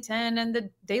Daily 10 and the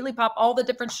Daily Pop, all the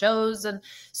different shows. And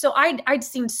so I'd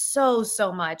seen so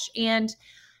much. And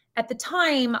at the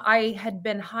time, I had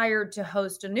been hired to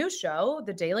host a new show,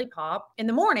 the Daily Pop, in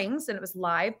the mornings, and it was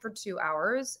live for 2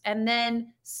 hours, and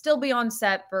then still be on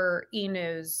set for E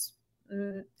News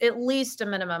at least a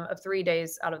minimum of 3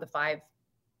 days out of the 5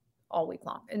 all week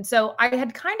long. And so I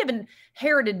had kind of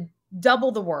inherited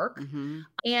double the work. Mm-hmm.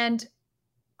 And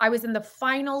I was in the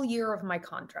final year of my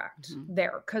contract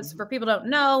there, because for people who don't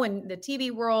know, in the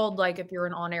TV world, like if you're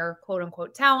an on-air quote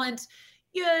unquote talent,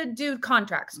 you do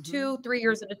contracts 2-3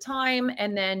 years at a time,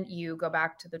 and then you go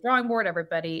back to the drawing board.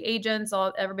 Everybody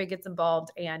gets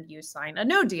involved, and you sign a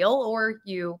no deal, or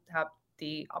you have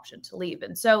the option to leave.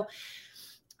 And so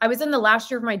I was in the last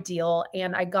year of my deal,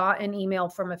 and I got an email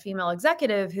from a female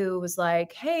executive who was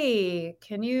like, hey,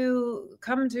 can you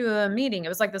come to a meeting? It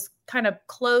was like this kind of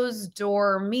closed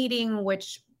door meeting,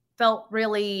 which felt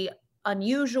really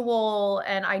unusual.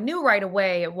 And I knew right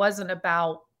away it wasn't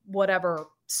about whatever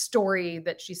story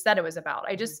that she said it was about.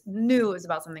 I just knew it was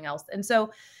about something else. And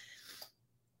so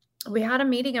we had a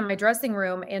meeting in my dressing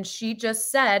room, and she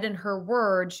just said in her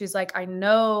words, she's like, I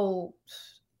know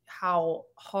how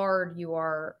hard you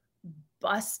are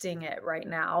busting it right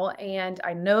now. And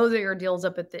I know that your deal's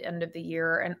up at the end of the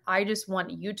year. And I just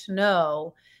want you to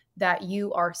know that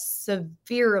you are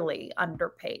severely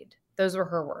underpaid. Those were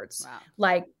her words. Wow.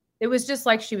 Like, it was just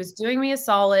like she was doing me a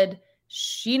solid.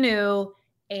 She knew,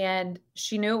 and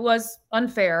she knew it was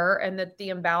unfair and that the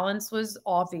imbalance was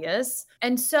obvious.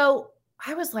 And so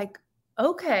I was like,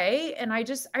 okay. And I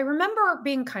remember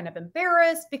being kind of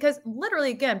embarrassed because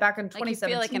literally, again, back in 2017. Like,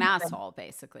 you feel like an asshole,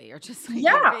 basically. You're just like,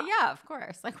 yeah, of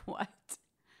course. Like, what?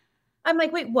 I'm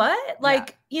like, wait, what?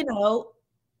 Like,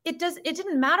 it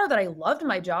didn't matter that I loved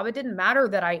my job. It didn't matter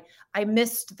that I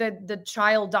missed the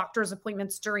child doctor's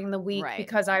appointments during the week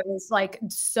because I was like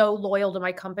so loyal to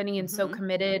my company and so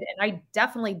committed. And I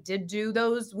definitely did do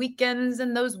those weekends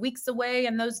and those weeks away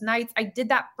and those nights. I did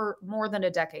that for more than a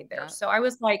decade there. Yeah. So I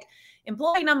was like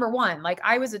employee number one. Like,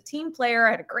 I was a team player.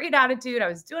 I had a great attitude. I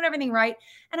was doing everything right.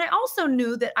 And I also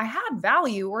knew that I had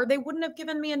value, or they wouldn't have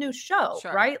given me a new show.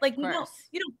 Sure, right? Like,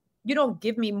 you don't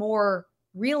give me more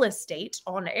real estate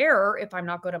on air if I'm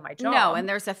not good at my job. No, and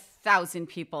there's 1,000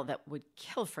 people that would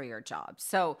kill for your job.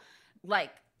 So,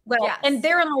 like, yes. And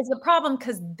therein lies the problem,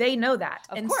 because they know that.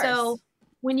 Of course. So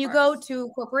when you go to a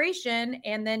corporation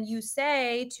and then you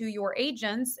say to your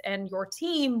agents and your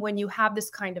team, when you have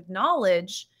this kind of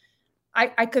knowledge,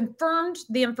 I confirmed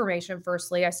the information.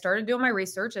 Firstly, I started doing my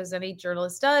research, as any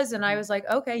journalist does. And I was like,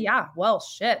 okay, yeah, well,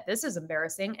 shit, this is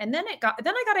embarrassing. And then I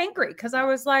got angry, because I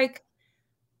was like,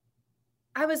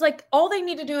 all they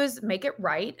need to do is make it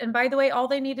right. And by the way, all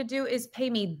they need to do is pay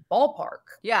me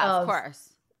ballpark. Yeah, of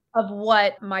course. Of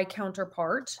what my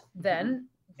counterpart then,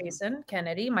 Jason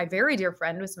Kennedy, my very dear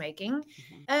friend, was making.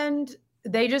 And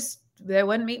they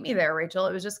wouldn't meet me there, Rachel.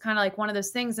 It was just kind of like one of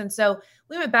those things. And so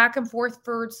we went back and forth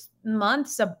for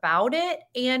months about it.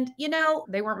 And,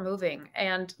 they weren't moving.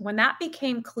 And when that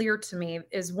became clear to me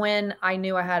is when I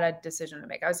knew I had a decision to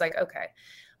make. I was like, okay,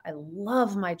 I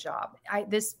love my job.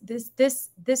 This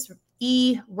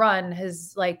run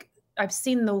has, like, I've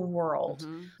seen the world.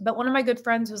 But one of my good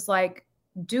friends was like,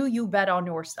 do you bet on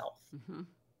yourself?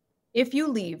 If you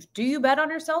leave, do you bet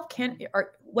on yourself?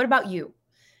 What about you?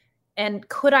 And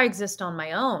could I exist on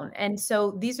my own? And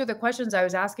so these are the questions I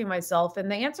was asking myself.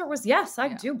 And the answer was, yes,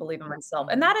 I do believe in myself.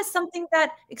 And that is something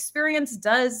that experience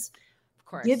does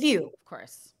give you. Of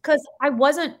course. Because I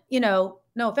wasn't,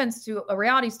 no offense to a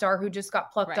reality star who just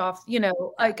got plucked off,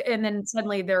 like, and then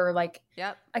suddenly they're like,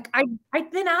 like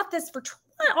I've been at this for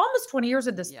almost 20 years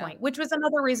at this point, which was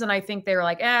another reason I think they were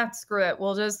like, screw it.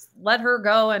 We'll just let her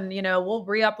go. And, we'll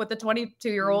re-up with the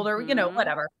 22-year-old or,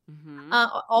 whatever.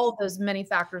 All of those many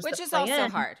factors. Which is also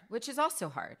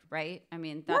hard, right? I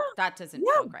mean, that doesn't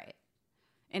feel great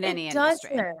in any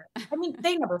industry. I mean,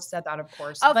 they never said that, of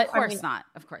course. Of course not.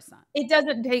 It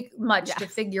doesn't take much to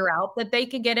figure out that they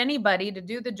could get anybody to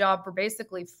do the job for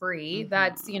basically free.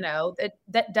 That's,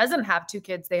 that doesn't have 2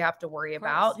 kids they have to worry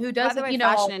about. Who doesn't, By the way,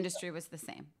 fashion industry was the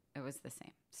same. It was the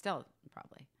same. Still,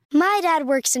 probably. My dad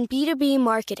works in B2B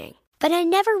marketing, but I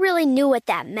never really knew what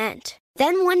that meant.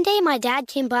 Then one day my dad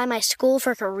came by my school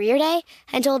for career day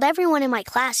and told everyone in my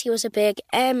class he was a big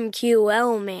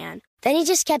MQL man. Then he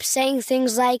just kept saying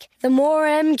things like, the more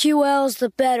MQLs, the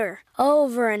better,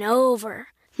 over and over.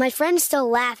 My friends still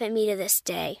laugh at me to this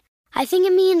day. I think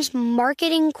it means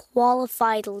marketing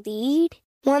qualified lead.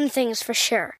 One thing's for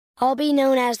sure. I'll be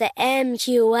known as the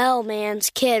MQL man's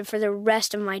kid for the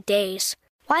rest of my days.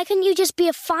 Why couldn't you just be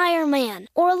a fireman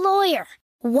or a lawyer?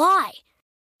 Why?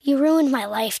 You ruined my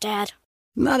life, Dad.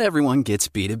 Not everyone gets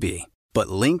B2B, but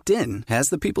LinkedIn has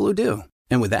the people who do.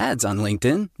 And with ads on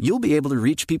LinkedIn, you'll be able to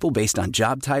reach people based on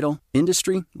job title,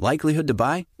 industry, likelihood to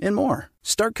buy, and more.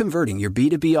 Start converting your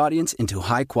B2B audience into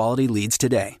high-quality leads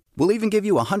today. We'll even give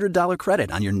you a $100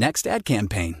 credit on your next ad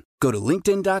campaign. Go to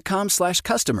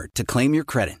linkedin.com/customer to claim your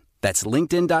credit. That's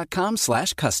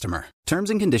linkedin.com/customer. Terms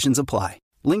and conditions apply.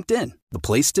 LinkedIn, the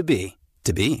place to be.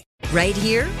 Right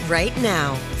here, right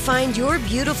now. Find your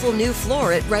beautiful new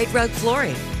floor at Right Rug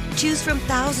Flooring. Choose from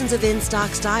thousands of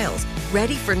in-stock styles,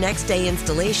 ready for next day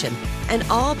installation, and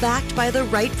all backed by the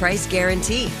right price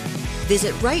guarantee.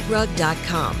 Visit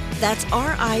rightrug.com. That's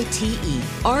RITERUG.com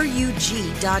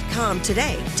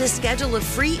today to schedule a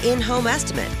free in-home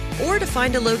estimate or to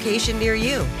find a location near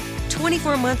you.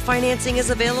 24-month financing is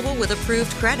available with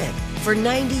approved credit. For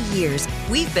 90 years,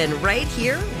 we've been right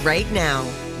here, right now.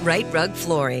 Right Rug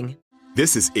Flooring.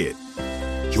 This is it.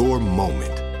 Your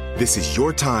moment. This is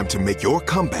your time to make your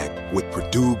comeback with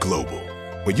Purdue Global.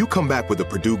 When you come back with a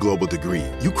Purdue Global degree,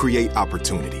 you create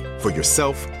opportunity for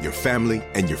yourself, your family,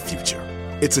 and your future.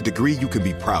 It's a degree you can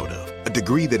be proud of, a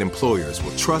degree that employers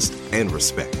will trust and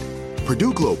respect.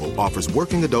 Purdue Global offers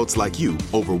working adults like you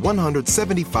over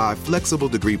 175 flexible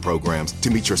degree programs to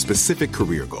meet your specific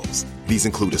career goals. These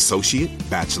include associate,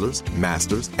 bachelor's,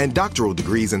 master's, and doctoral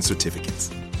degrees and certificates.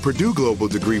 Purdue Global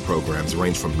degree programs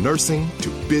range from nursing to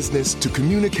business to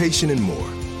communication and more.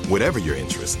 Whatever your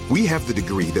interest, we have the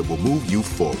degree that will move you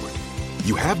forward.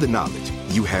 You have the knowledge,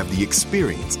 you have the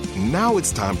experience. Now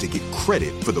it's time to get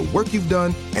credit for the work you've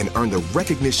done and earn the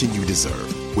recognition you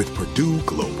deserve with Purdue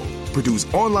Global,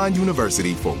 Purdue's online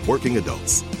university for working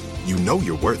adults. You know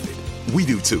you're worth it. We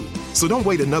do too. So don't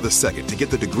wait another second to get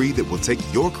the degree that will take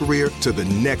your career to the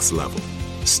next level.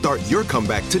 Start your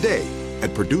comeback today at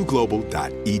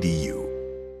purdueglobal.edu.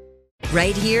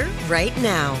 Right here, right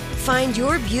now. Find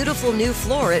your beautiful new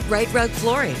floor at Right Rug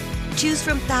Flooring. Choose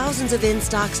from thousands of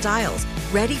in-stock styles,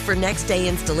 ready for next day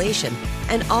installation,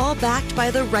 and all backed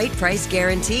by the right price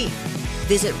guarantee.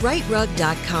 Visit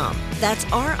rightrug.com. That's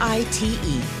RITERUG.com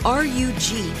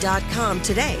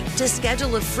today to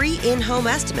schedule a free in-home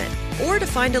estimate or to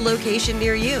find a location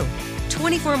near you.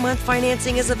 24-month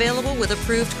financing is available with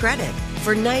approved credit.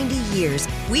 For 90 years,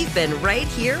 we've been right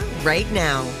here, right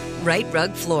now. Right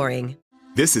Rug Flooring.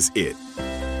 This is it.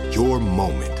 Your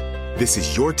moment. This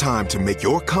is your time to make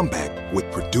your comeback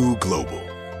with Purdue Global.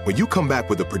 When you come back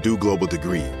with a Purdue Global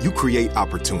degree, you create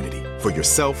opportunity for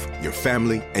yourself, your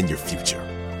family, and your future.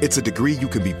 It's a degree you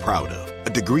can be proud of,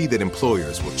 a degree that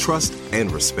employers will trust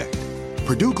and respect.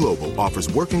 Purdue Global offers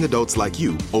working adults like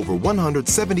you over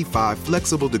 175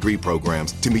 flexible degree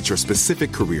programs to meet your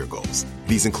specific career goals.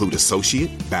 These include associate,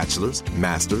 bachelor's,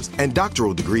 master's, and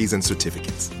doctoral degrees and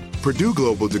certificates. Purdue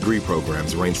Global degree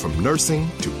programs range from nursing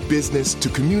to business to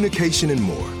communication and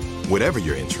more. Whatever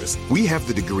your interest, we have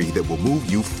the degree that will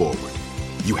move you forward.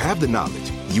 You have the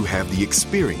knowledge, you have the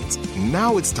experience.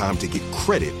 Now it's time to get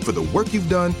credit for the work you've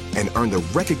done and earn the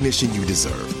recognition you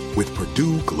deserve with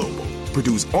Purdue Global,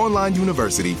 Purdue's online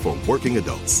university for working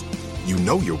adults. You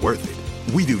know you're worth it.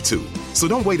 We do too. So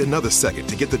don't wait another second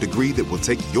to get the degree that will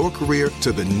take your career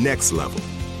to the next level.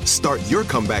 Start your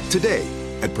comeback today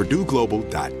at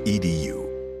purdueglobal.edu.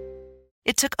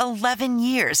 It took 11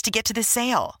 years to get to this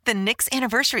sale. The Knix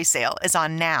Anniversary Sale is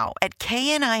on now at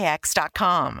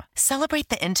knix.com. Celebrate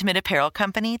the intimate apparel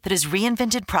company that has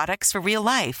reinvented products for real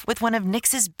life with one of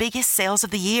Knix's biggest sales of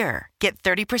the year. Get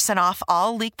 30% off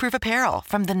all leak-proof apparel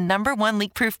from the #1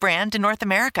 leak-proof brand in North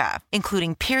America,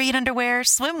 including period underwear,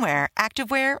 swimwear,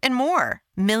 activewear, and more.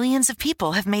 Millions of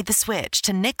people have made the switch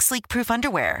to Knix leak-proof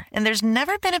underwear, and there's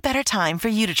never been a better time for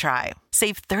you to try.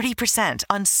 Save 30%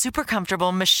 on super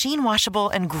comfortable, machine-washable,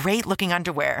 and great-looking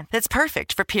underwear that's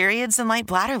perfect for periods and light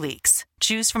bladder leaks.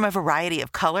 Choose from a variety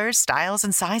of colors, styles,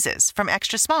 and sizes, from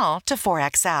extra small to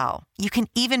 4XL. You can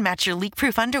even match your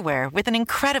leak-proof underwear with an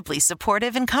incredibly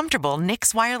supportive and comfortable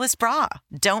Knix wireless bra.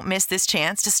 Don't miss this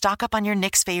chance to stock up on your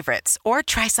Knix favorites or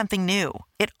try something new.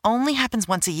 It only happens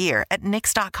once a year at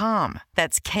Knix.com.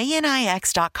 That's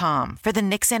KNIX.com for the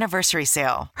Knix Anniversary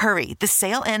Sale. Hurry, the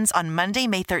sale ends on Monday,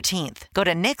 May 13th. Go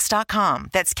to Knix.com.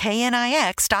 That's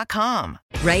KNIX.com.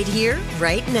 Right here,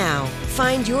 right now.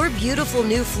 Find your beautiful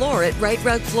new floor at Right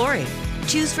Rug Flooring.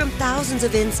 Choose from thousands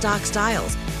of in-stock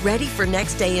styles, ready for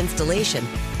next day installation,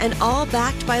 and all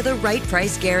backed by the right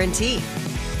price guarantee.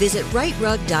 Visit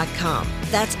rightrug.com.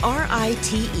 That's RITERUG.com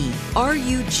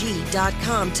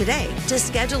today to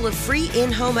schedule a free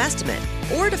in-home estimate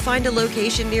or to find a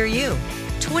location near you.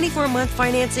 24-month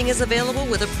financing is available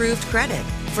with approved credit.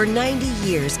 For 90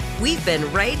 years, we've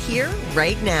been right here,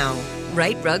 right now.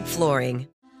 Right Rug Flooring.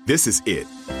 This is it.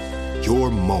 Your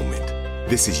moment.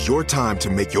 This is your time to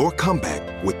make your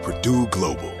comeback with Purdue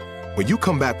Global. When you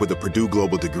come back with a Purdue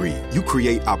Global degree, you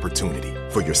create opportunity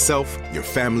for yourself, your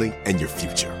family, and your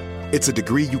future. It's a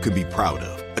degree you can be proud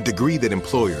of, a degree that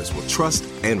employers will trust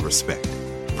and respect.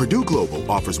 Purdue Global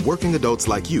offers working adults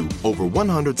like you over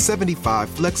 175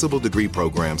 flexible degree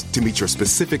programs to meet your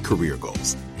specific career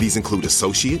goals. These include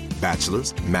associate,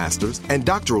 bachelor's, master's, and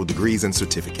doctoral degrees and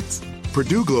certificates.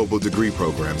 Purdue Global degree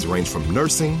programs range from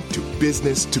nursing to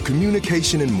business to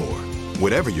communication and more.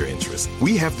 Whatever your interest,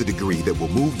 we have the degree that will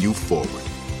move you forward.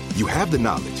 You have the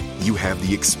knowledge, you have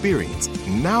the experience.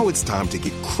 Now it's time to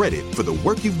get credit for the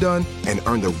work you've done and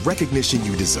earn the recognition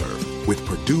you deserve with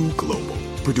Purdue Global,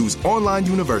 Purdue's online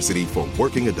university for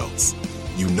working adults.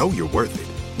 You know you're worth it.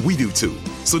 We do too.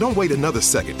 So don't wait another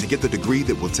second to get the degree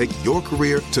that will take your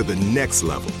career to the next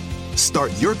level.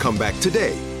 Start your comeback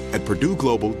today at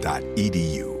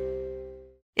purdueglobal.edu.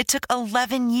 It took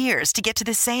 11 years to get to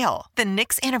this sale. The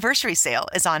Knix Anniversary Sale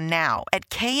is on now at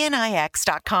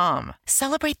knix.com.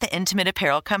 Celebrate the intimate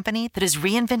apparel company that has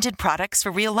reinvented products for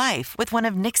real life with one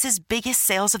of Knix's biggest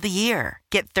sales of the year.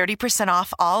 Get 30%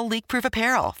 off all leak-proof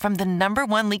apparel from the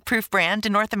 #1 leak-proof brand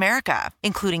in North America,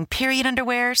 including period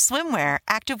underwear, swimwear,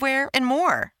 activewear, and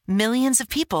more. Millions of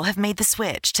people have made the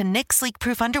switch to Knix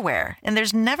leak-proof underwear, and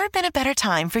there's never been a better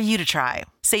time for you to try.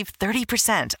 Save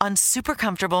 30% on super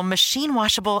comfortable,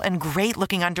 machine-washable, and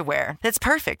great-looking underwear that's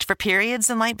perfect for periods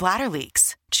and light bladder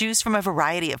leaks. Choose from a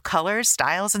variety of colors,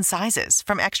 styles, and sizes,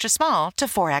 from extra small to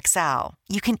 4XL.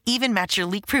 You can even match your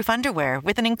leak-proof underwear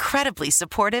with an incredibly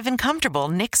supportive and comfortable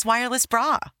Knix wireless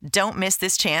bra. Don't miss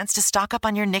this chance to stock up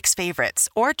on your Knix favorites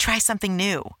or try something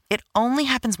new. It only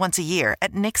happens once a year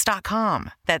at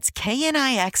Knix.com. That's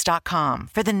KNIX.com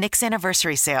for the Knix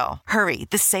anniversary sale. Hurry,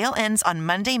 the sale ends on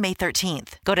Monday, May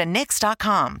 13th. Go to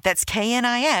Knix.com. That's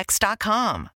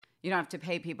KNIX.com. You don't have to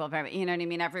pay people very, you know what I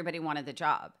mean? Everybody wanted the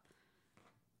job.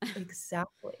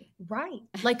 Exactly. Right.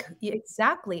 Like,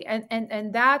 exactly. And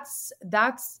that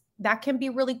can be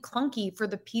really clunky for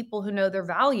the people who know their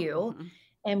value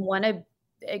and want to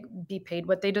be paid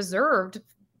what they deserve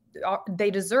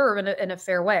in a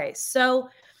fair way. So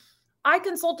I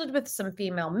consulted with some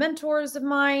female mentors of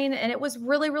mine, and it was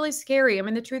really, really scary. I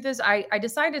mean, the truth is I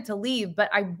decided to leave, but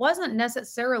I wasn't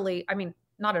necessarily, I mean,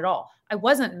 not at all. I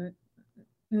wasn't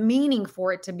meaning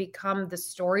for it to become the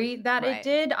story that it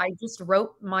did. I just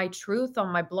wrote my truth on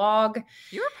my blog.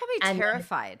 You were probably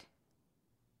terrified.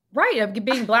 Right. Of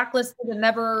being blacklisted and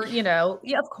never,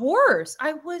 yeah, of course.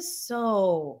 I was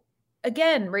so,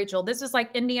 again, Rachel, this is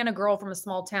like Indiana girl from a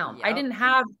small town. Yep.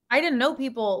 I didn't know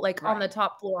people like on the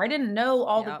top floor. I didn't know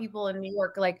all the people in New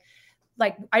York. Like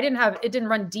it didn't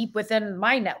run deep within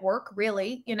my network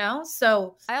really,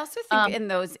 So I also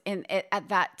think at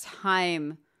that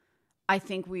time, I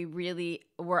think we really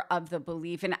were of the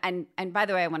belief, and by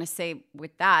the way, I want to say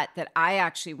with that I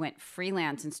actually went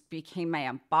freelance and became my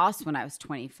own boss when I was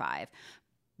 25,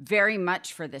 very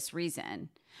much for this reason,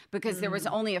 because there was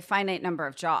only a finite number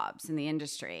of jobs in the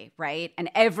industry, right? And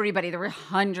there were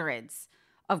hundreds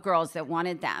of girls that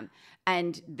wanted them,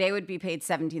 and they would be paid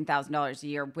 $17,000 a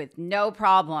year with no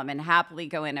problem and happily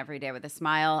go in every day with a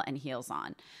smile and heels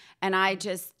on. And I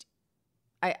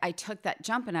took that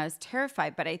jump and I was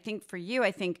terrified. But I think for you,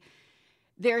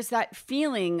 there's that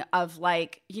feeling of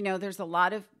like, there's a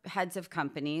lot of heads of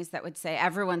companies that would say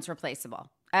everyone's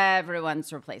replaceable.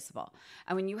 Everyone's replaceable.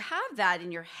 And when you have that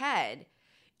in your head,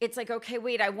 it's like, okay,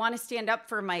 wait, I want to stand up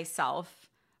for myself,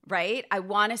 right? I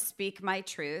want to speak my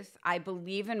truth. I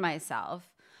believe in myself.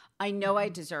 I know I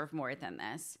deserve more than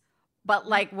this. But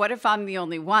like, what if I'm the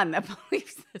only one that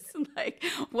believes this? Like,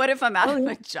 what if I'm out of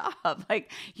a job?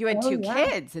 Like, you had two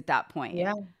kids at that point.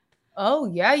 Yeah. Oh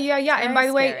yeah. And by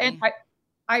the way, and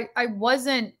I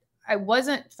wasn't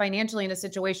financially in a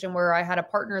situation where I had a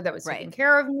partner that was taking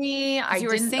care of me. You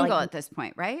were single at this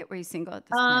point, right? Were you single at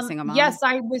this point? Single mom? Yes,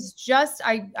 I was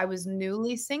I was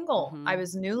newly single. I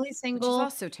was newly single. Which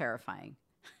is also terrifying.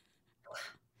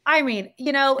 I mean,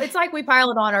 it's like we pile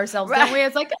it on ourselves, don't we?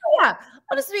 It's like, oh yeah,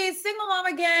 I'll just be a single mom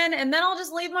again, and then I'll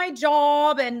just leave my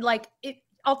job. And like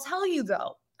I'll tell you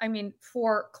though, I mean,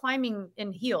 for climbing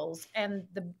in heels, and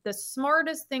the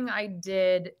smartest thing I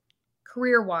did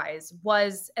career-wise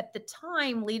was at the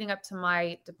time leading up to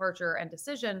my departure and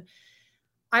decision,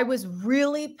 I was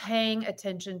really paying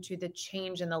attention to the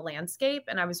change in the landscape,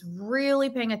 and I was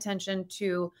really paying attention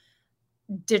to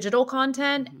digital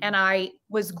content. And I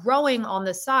was growing on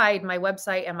the side, my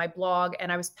website and my blog, and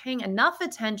I was paying enough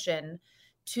attention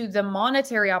to the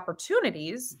monetary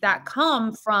opportunities that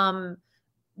come from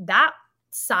that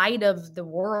side of the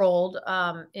world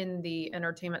in the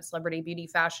entertainment, celebrity, beauty,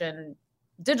 fashion,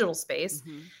 digital space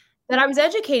that I was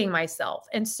educating myself.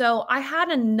 And so I had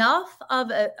enough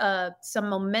of some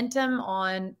momentum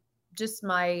on just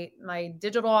my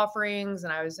digital offerings,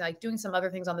 and I was like doing some other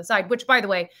things on the side, which by the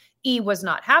way, E was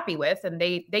not happy with. And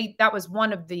that was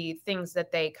one of the things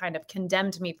that they kind of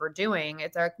condemned me for doing.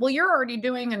 It's like, well, you're already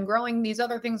doing and growing these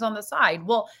other things on the side.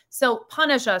 Well, so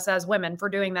punish us as women for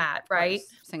doing that, right?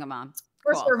 Single mom.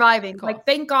 For surviving. Cool. Like,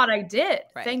 thank God I did.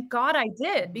 Right. Thank God I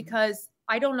did, because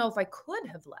I don't know if I could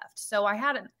have left. So I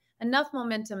had enough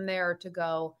momentum there to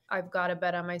go, I've got to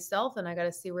bet on myself and I got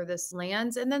to see where this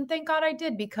lands. And then thank God I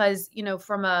did, because,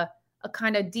 from a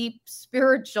kind of deep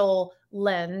spiritual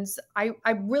lens, I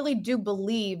really do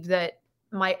believe that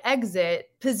my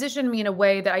exit positioned me in a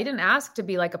way that I didn't ask to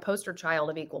be like a poster child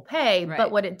of equal pay. Right.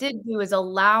 But what it did do is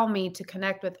allow me to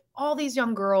connect with all these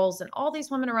young girls and all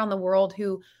these women around the world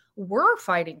who were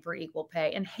fighting for equal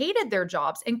pay and hated their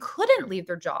jobs and couldn't leave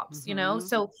their jobs,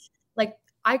 So like,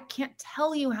 I can't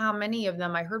tell you how many of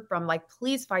them I heard from, like,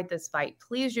 please fight this fight.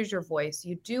 Please use your voice.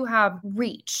 You do have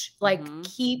reach, like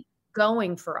keep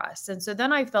going for us. And so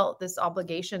then I felt this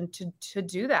obligation to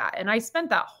do that. And I spent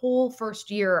that whole first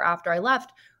year after I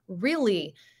left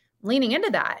really leaning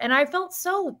into that. And I felt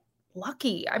so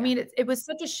lucky. I mean, it was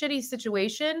such a shitty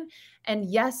situation. And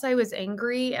yes, I was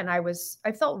angry and I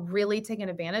felt really taken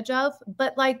advantage of,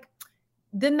 but like,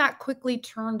 then that quickly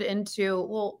turned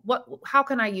into, well, how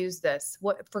can I use this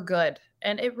for good?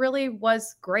 And it really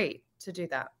was great to do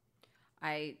that.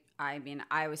 I mean,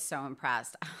 I was so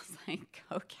impressed. I was like,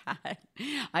 "Go Catt!"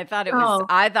 I thought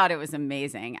it was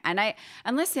amazing. And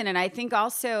listen, and I think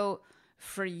also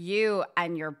for you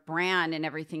and your brand and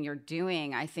everything you're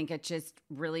doing, I think it just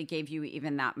really gave you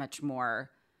even that much more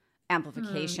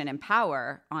amplification and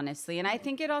power, honestly. And I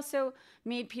think it also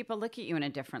made people look at you in a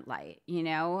different light, you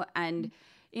know? And,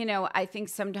 you know, I think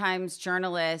sometimes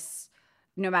journalists,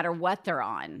 no matter what they're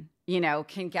on, you know,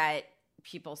 can get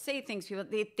people say things,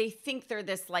 they think they're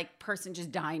this like person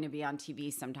just dying to be on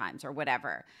TV sometimes or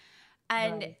whatever.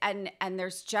 And and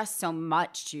there's just so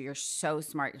much to you. You're so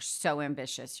smart, you're so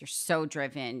ambitious, you're so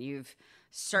driven. You've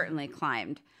certainly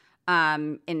climbed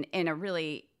in a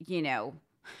really, you know,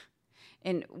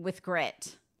 with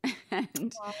grit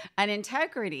and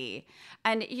integrity.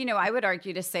 And, you know, I would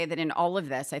argue to say that in all of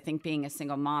this, I think being a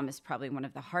single mom is probably one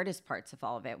of the hardest parts of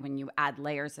all of it. When you add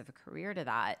layers of a career to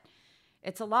that,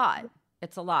 it's a lot.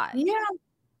 It's a lot. Yeah.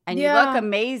 And you look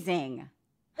amazing.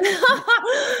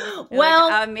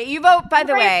 Well, by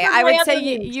the way, I would say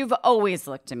you've always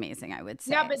looked amazing, I would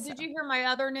say. Yeah, but did you hear my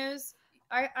other news?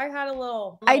 I had a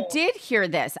little. I did hear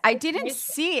this. I didn't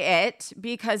see it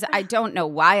because I don't know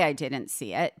why I didn't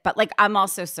see it. But like, I'm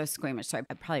also so squeamish, so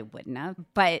I probably wouldn't have.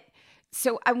 But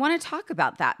so I want to talk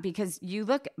about that because you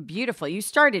look beautiful. You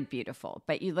started beautiful,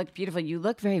 but you look beautiful. You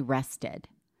look very rested.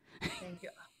 Thank you.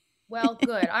 Well,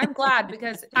 good. I'm glad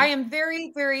because I am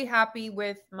very, very happy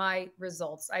with my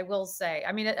results, I will say.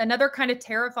 I mean, another kind of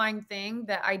terrifying thing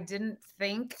that I didn't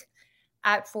think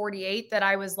at 48 that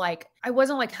I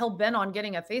wasn't like hell bent on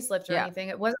getting a facelift or anything.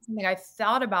 It wasn't something I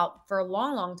thought about for a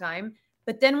long, long time.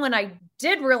 But then when I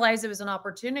did realize it was an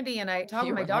opportunity and I talked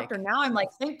to my doctor, now I'm like,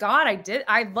 thank God I did.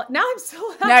 Now I'm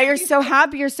so happy. Now you're so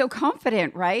happy. You're so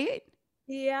confident, right?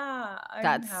 Yeah,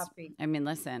 I'm happy. I mean,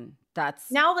 listen,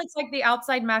 now it's like the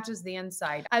outside matches the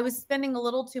inside. I was spending a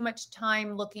little too much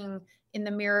time looking in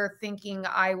the mirror, thinking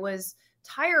I was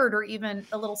tired or even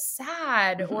a little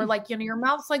sad or like, you know, your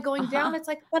mouth's like going down. It's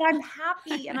like, but I'm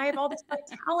happy and I have all this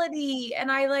vitality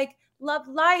and I like love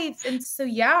life. And so,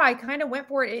 yeah, I kind of went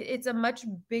for it. It's a much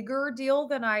bigger deal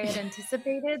than I had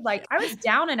anticipated. Like I was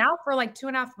down and out for like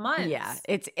 2.5 months. Yeah,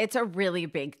 it's a really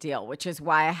big deal, which is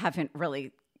why I haven't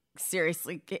really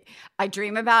seriously, I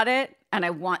dream about it and I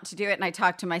want to do it. And I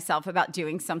talk to myself about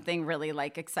doing something really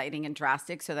like exciting and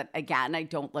drastic so that, again, I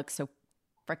don't look so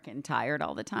freaking tired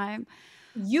all the time.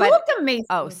 You look amazing,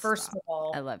 first of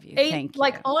all. I love you. Thank you.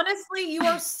 Like, honestly, you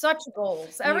are such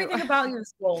goals. Everything about you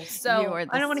is goals. So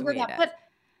I don't want to hear that.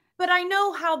 But I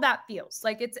know how that feels.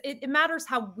 Like it matters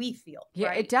how we feel. Yeah,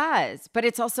 right? It does. But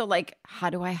it's also like, how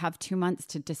do I have 2 months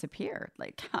to disappear?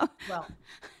 Like how? Well,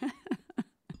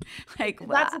 like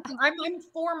that's the thing. I'm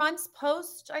 4 months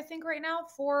post, I think right now,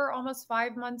 almost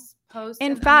 5 months post.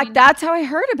 In fact, that's how I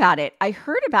heard about it. I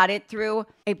heard about it through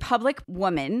a public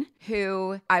woman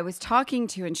who I was talking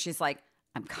to, and she's like,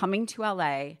 I'm coming to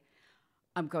LA.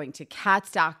 I'm going to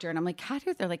Catt's doctor. And I'm like, Catt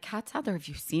who? They're like, Catt Sadler. Have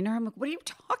you seen her? I'm like, what are you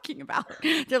talking about?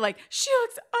 They're like, she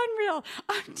looks unreal.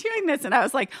 I'm doing this. And I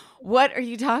was like, what are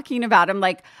you talking about? I'm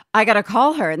like, I got to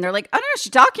call her. And they're like, oh no, she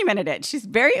documented it. She's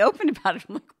very open about it.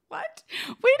 I'm like, what?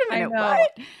 Wait a minute,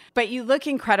 what? But you look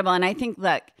incredible. And I think,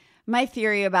 look, my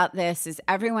theory about this is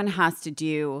everyone has to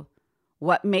do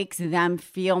what makes them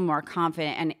feel more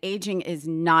confident. And aging is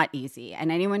not easy.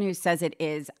 And anyone who says it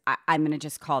is, I'm going to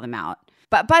just call them out.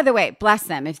 But by the way, bless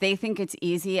them. If they think it's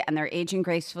easy and they're aging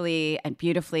gracefully and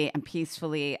beautifully and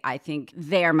peacefully, I think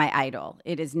they are my idol.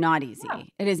 It is not easy. Yeah.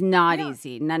 It is not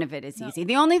easy. None of it is easy.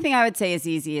 The only thing I would say is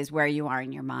easy is where you are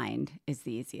in your mind is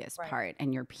the easiest part,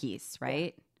 and your peace,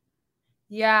 right?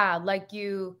 Yeah, like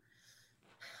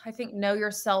I think know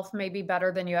yourself maybe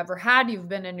better than you ever had. You've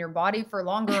been in your body for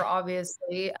longer,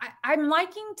 obviously. I'm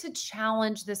liking to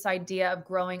challenge this idea of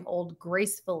growing old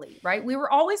gracefully, right? We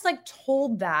were always like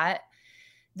told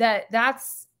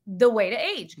that's the way to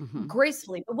age,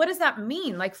 gracefully. But what does that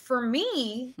mean? Like for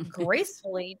me,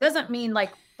 gracefully doesn't mean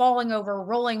like falling over,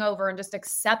 rolling over, and just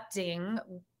accepting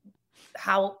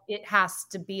how it has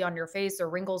to be on your face or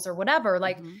wrinkles or whatever.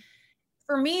 Like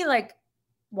for me, like,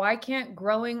 why can't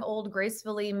growing old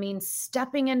gracefully mean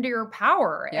stepping into your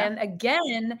power? Yeah. And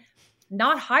again,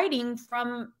 not hiding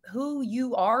from who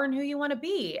you are and who you want to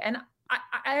be. And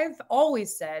I've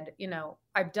always said,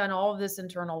 I've done all of this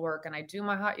internal work and I do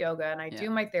my hot yoga and I do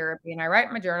my therapy and I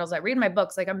write my journals, I read my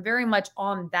books. Like I'm very much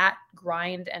on that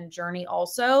grind and journey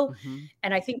also. Mm-hmm.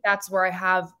 And I think that's where I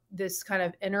have this kind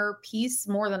of inner peace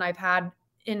more than I've had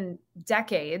in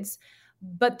decades.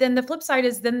 But then the flip side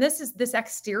is then this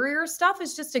exterior stuff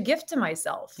is just a gift to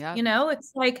myself. Yep.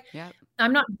 It's like,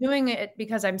 I'm not doing it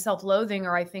because I'm self-loathing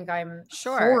or I think I'm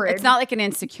horrid. It's not like an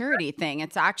insecurity thing.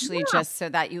 It's actually just so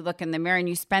that you look in the mirror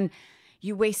and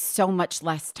you waste so much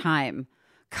less time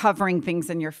covering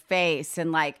things in your face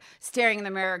and like staring in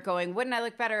the mirror going, wouldn't I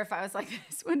look better if I was like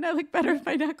this? Wouldn't I look better if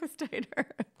my neck was tighter?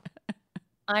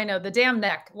 I know, the damn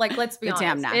neck. Like, let's be honest.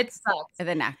 Damn neck. It sucks.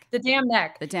 The neck. The damn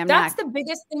neck. That's the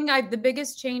biggest thing. The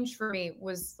biggest change for me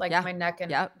was like my neck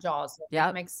and jaws.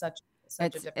 It makes such a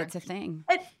difference. It's a thing.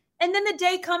 And then the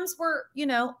day comes where,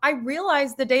 I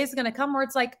realize the day is going to come where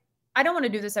it's like, I don't want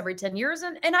to do this every 10 years.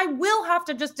 And I will have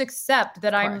to just accept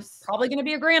that I'm probably going to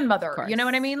be a grandmother. You know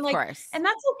what I mean? Like, and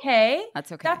that's okay.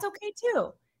 That's okay. That's okay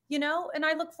too. And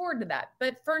I look forward to that.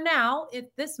 But for now,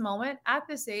 at this moment, at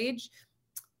this age,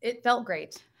 it felt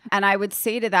great. And I would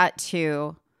say to that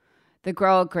too, the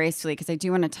Grow Gracefully, because I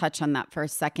do want to touch on that for a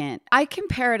second. I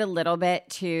compare it a little bit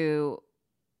to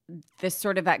this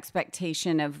sort of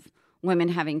expectation of women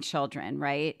having children,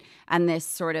 right? And this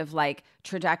sort of like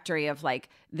trajectory of like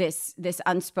this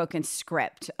unspoken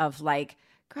script of like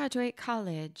graduate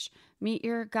college, meet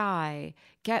your guy,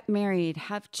 get married,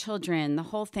 have children, the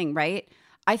whole thing, right?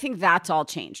 I think that's all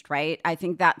changed, right? I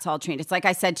think that's all changed. It's like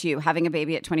I said to you, having a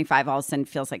baby at 25 all of a sudden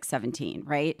feels like 17,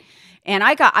 right? And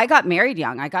I got married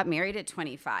young. I got married at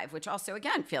 25, which also,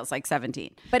 again, feels like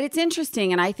 17. But it's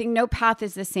interesting, and I think no path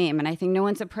is the same, and I think no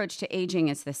one's approach to aging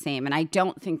is the same, and I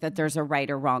don't think that there's a right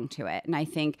or wrong to it. And I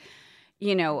think,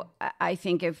 I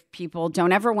think if people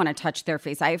don't ever want to touch their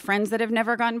face, I have friends that have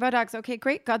never gotten Botox. Okay,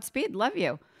 great, Godspeed, love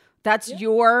you. That's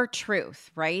your truth,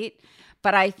 right?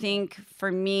 But I think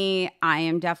for me, I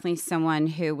am definitely someone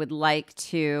who would like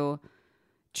to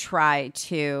try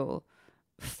to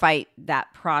fight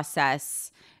that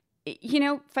process,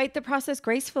 fight the process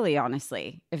gracefully,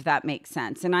 honestly, if that makes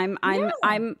sense. And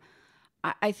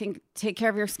I think take care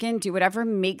of your skin, do whatever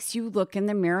makes you look in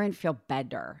the mirror and feel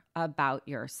better about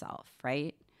yourself,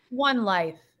 right? One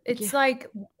life. It's like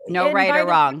no right or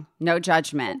wrong, no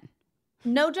judgment.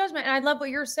 No judgment. And I love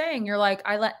what you're saying. You're like,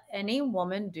 I let any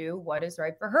woman do what is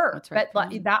right for her. That's right.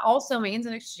 But that also means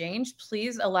in exchange,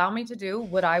 please allow me to do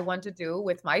what I want to do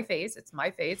with my face. It's my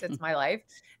face. It's my life.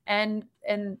 And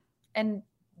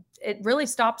it really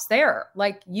stops there.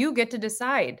 Like you get to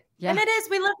decide. Yeah. And it is,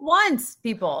 we live once,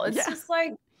 people. It's just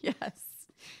like.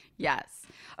 Yes.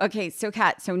 Okay. So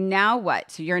Catt, so now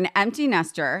what? So you're an empty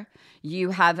nester.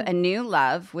 You have a new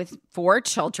love with 4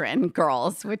 children,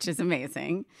 girls, which is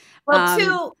amazing.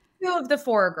 Well, two of the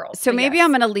 4 girls. So maybe I'm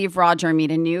going to leave Roger,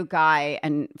 meet a new guy,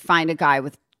 and find a guy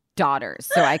with daughters,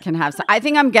 so I can have some. I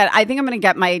think I'm going to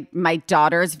get my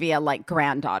daughters via like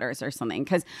granddaughters or something,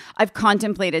 because I've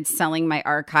contemplated selling my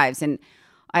archives. And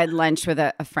I had lunch with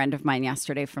a friend of mine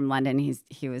yesterday from London.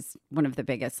 He was one of the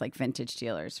biggest like vintage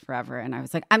dealers forever. And I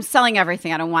was like, I'm selling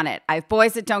everything. I don't want it. I have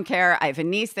boys that don't care. I have a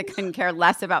niece that couldn't care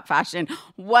less about fashion.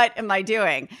 What am I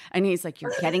doing? And he's like,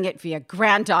 you're getting it via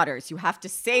granddaughters. You have to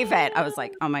save it. I was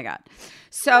like, oh my God.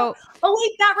 So. Oh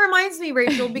wait, that reminds me,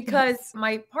 Rachel, because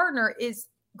my partner is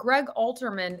Greg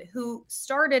Alterman, who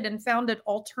started and founded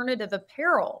Alternative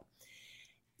Apparel.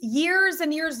 Years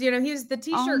and years, he was the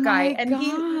t-shirt guy. And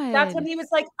that's when he was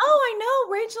like, oh, I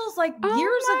know Rachel's like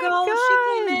years ago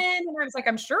she came in. And I was like,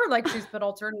 I'm sure like she's put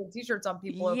alternative t-shirts on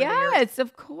people over the years. Yes,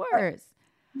 of course.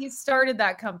 He started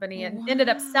that company and ended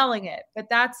up selling it, but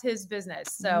that's his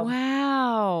business. So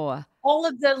wow. All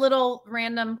of the little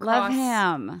random cross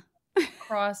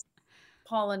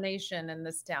pollination in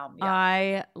this town. Yeah.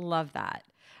 I love that.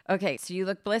 Okay. So you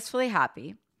look blissfully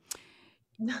happy.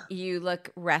 You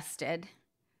look rested.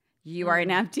 You are an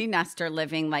empty nester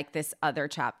living like this other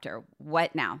chapter.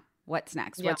 What now? What's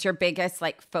next? Yeah. What's your biggest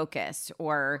like focus,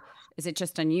 or is it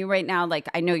just on you right now? Like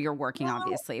I know you're working,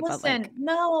 obviously, listen, but like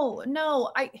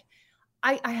no.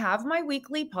 I have my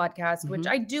weekly podcast, which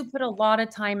I do put a lot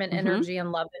of time and energy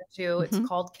and love into. It's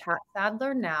called Catt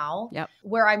Sadler Now,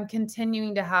 where I'm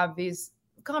continuing to have these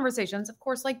conversations, of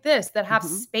course, like this that have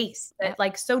space that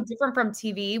like so different from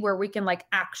TV, where we can like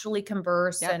actually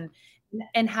converse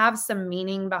and have some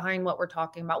meaning behind what we're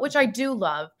talking about, which I do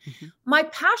love. My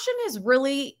passion is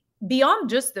really beyond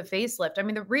just the facelift. I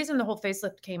mean, the reason the whole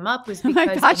facelift came up was because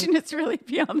my passion is really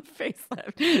beyond the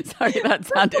facelift. Sorry, that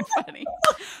sounded funny.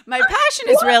 My passion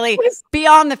is really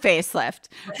beyond the facelift.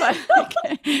 But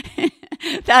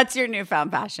that's your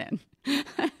newfound passion.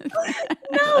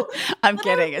 No, I'm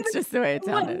kidding. It's just the way it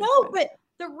sounded. No, but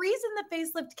the reason the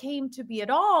facelift came to be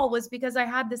at all was because I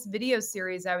had this video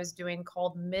series I was doing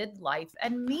called Midlife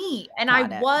and Me. And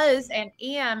I was and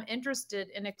am interested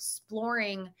in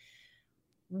exploring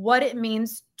what it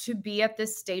means to be at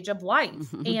this stage of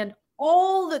life and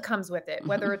all that comes with it,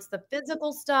 whether it's the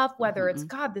physical stuff, whether it's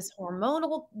this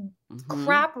hormonal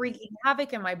crap wreaking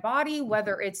havoc in my body,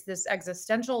 whether it's this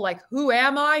existential, like, who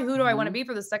am I? Who do I want to be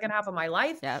for the second half of my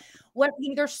life? Yep.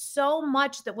 There's so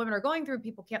much that women are going through.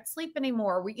 People can't sleep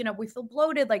anymore. We feel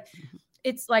bloated. Like,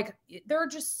 it's like, there are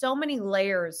just so many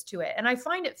layers to it. And I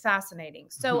find it fascinating.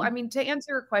 So, I mean, to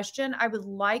answer your question, I would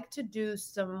like to do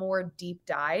some more deep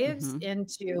dives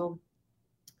into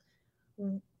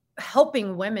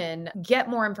helping women get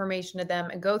more information to them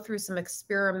and go through some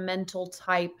experimental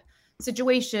type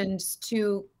situations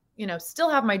to, still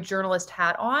have my journalist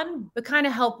hat on, but kind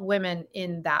of help women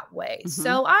in that way.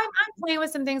 So I'm playing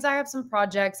with some things. I have some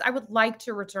projects. I would like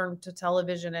to return to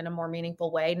television in a more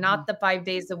meaningful way, not the 5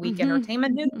 days a week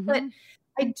entertainment news, but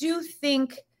I do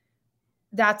think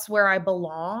that's where I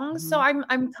belong. So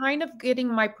I'm kind of getting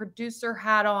my producer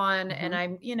hat on and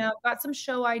I'm, got some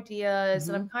show ideas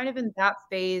and I'm kind of in that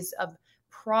phase of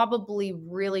probably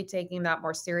really taking that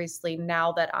more seriously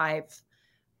now that I've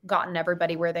gotten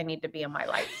everybody where they need to be in my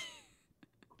life.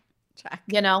 Check.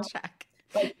 Check.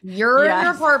 Like, you're in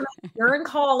your apartment, you're in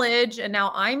college, and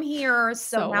now I'm here.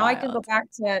 So now wild. I can go back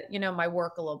to, my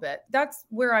work a little bit. That's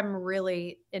where I'm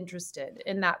really interested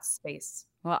in that space.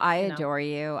 Well, I adore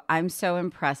you. I'm so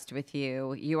impressed with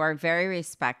you. You are very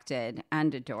respected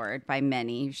and adored by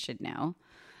many, you should know.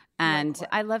 And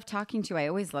I love talking to you. I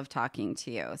always love talking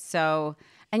to you. So,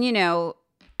 and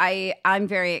I'm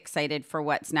very excited for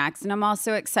what's next. And I'm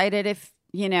also excited if,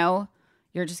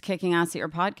 you're just kicking ass at your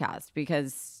podcast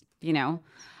because,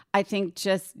 I think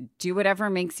just do whatever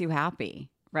makes you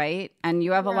happy, right? And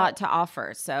you have a lot to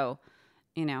offer. So,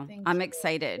 I'm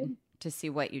excited to see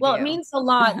what you do. Well, it means a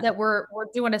lot that we're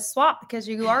doing a swap because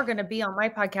you are going to be on my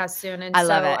podcast soon. And I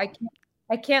love it.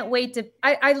 I can't wait to,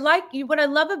 I like you. What I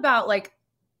love about like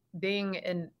being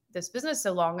in this business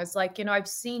so long is like, I've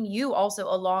seen you also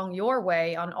along your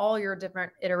way on all your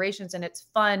different iterations. And it's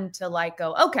fun to like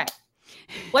go, okay,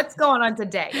 what's going on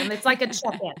today? And it's like a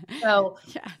check-in. So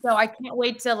I can't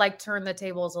wait to like turn the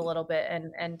tables a little bit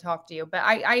and talk to you. But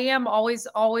I am always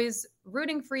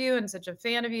rooting for you and such a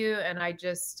fan of you. And I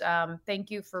just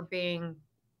thank you for being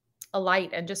a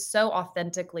light and just so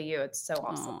authentically you. It's so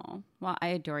awesome. Oh, well, I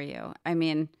adore you. I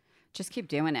mean, just keep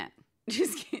doing it.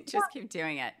 Just keep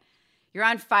doing it. You're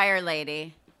on fire,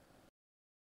 lady.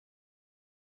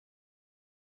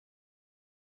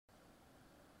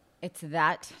 It's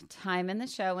that time in the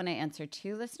show when I answer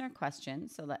 2 listener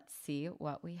questions. So let's see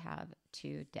what we have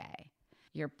today.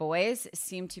 Your boys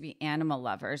seem to be animal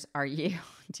lovers. Are you?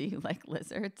 Do you like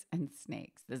lizards and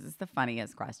snakes? This is the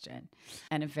funniest question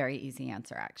and a very easy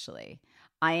answer, actually.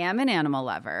 I am an animal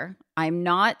lover. I'm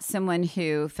not someone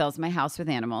who fills my house with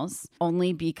animals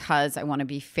only because I want to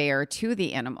be fair to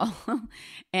the animal.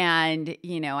 And,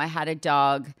 I had a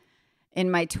dog in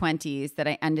my 20s that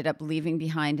I ended up leaving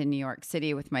behind in New York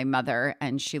City with my mother,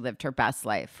 and she lived her best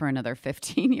life for another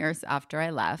 15 years after I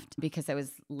left because I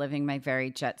was living my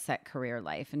very jet-set career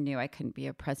life and knew I couldn't be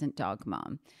a present dog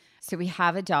mom. So we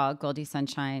have a dog, Goldie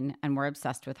Sunshine, and we're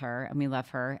obsessed with her and we love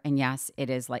her. And yes, it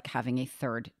is like having a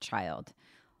third child.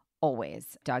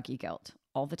 Always doggy guilt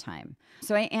all the time.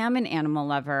 So I am an animal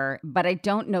lover, but I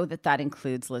don't know that that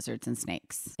includes lizards and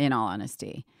snakes, in all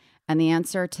honesty. And the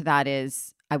answer to that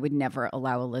is I would never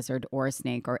allow a lizard or a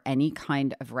snake or any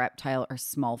kind of reptile or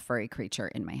small furry creature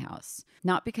in my house.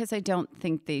 Not because I don't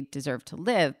think they deserve to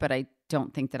live, but I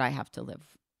don't think that I have to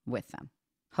live with them.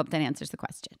 Hope that answers the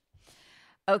question.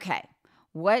 Okay,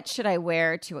 what should I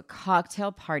wear to a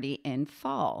cocktail party in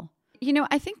fall?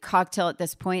 I think cocktail at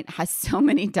this point has so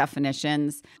many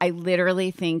definitions. I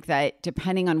literally think that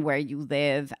depending on where you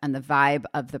live and the vibe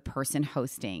of the person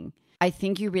hosting, I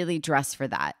think you really dress for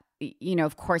that.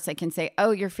 Of course I can say,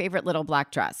 oh, your favorite little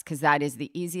black dress, because that is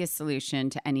the easiest solution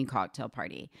to any cocktail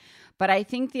party. But I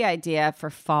think the idea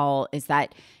for fall is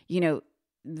that, the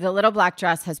little black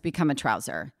dress has become a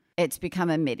trouser. It's become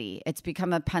a midi. It's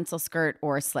become a pencil skirt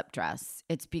or a slip dress.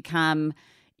 It's become,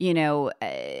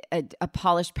 a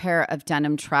polished pair of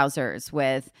denim trousers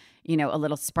with, a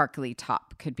little sparkly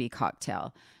top could be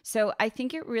cocktail. So I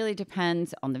think it really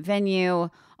depends on the venue,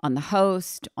 on the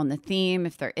host, on the theme,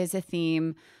 if there is a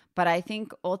theme. But I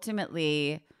think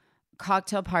ultimately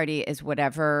cocktail party is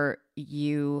whatever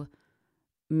you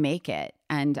make it.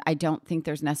 And I don't think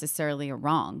there's necessarily a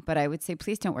wrong, but I would say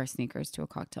please don't wear sneakers to a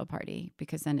cocktail party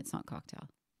because then it's not cocktail.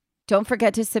 Don't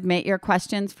forget to submit your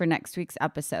questions for next week's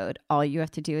episode. All you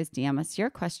have to do is DM us your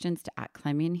questions to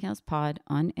 @ClimbingInHeelsPod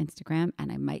on Instagram, and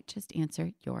I might just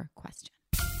answer your question.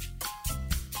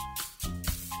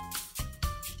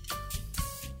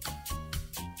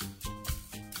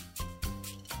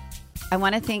 I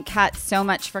want to thank Catt so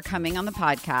much for coming on the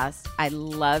podcast. I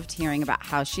loved hearing about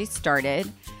how she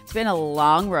started. It's been a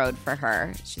long road for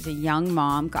her. She's a young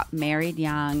mom, got married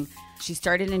young. She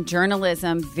started in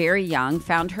journalism very young,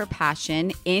 found her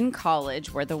passion in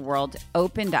college where the world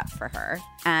opened up for her,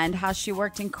 and how she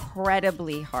worked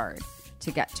incredibly hard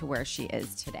to get to where she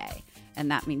is today. And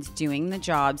that means doing the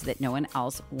jobs that no one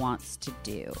else wants to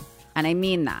do. And I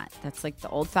mean that. That's like the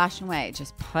old-fashioned way.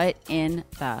 Just put in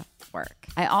the work.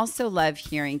 I also love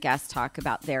hearing guests talk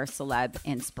about their celeb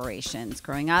inspirations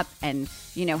growing up and,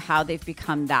 you know, how they've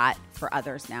become that for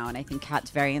others now. And I think Catt's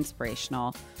very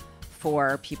inspirational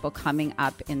for people coming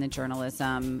up in the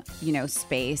journalism, you know,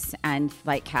 space. And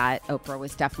like Catt, Oprah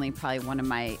was definitely probably one of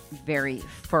my very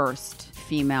first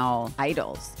female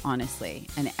idols, honestly.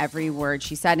 And every word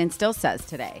she said and still says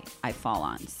today, I fall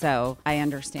on. So I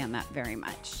understand that very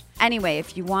much. Anyway,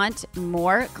 if you want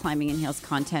more Climbing in Heels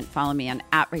content, follow me on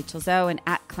 @RachelZoe and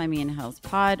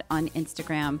 @ClimbingInHeelsPod on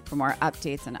Instagram for more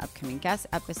updates on upcoming guest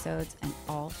episodes and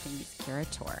all things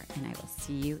Curator. And I will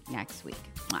see you next week.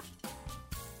 Mwah.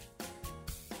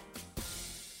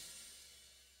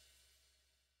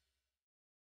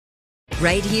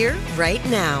 Right here, right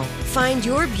now. Find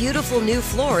your beautiful new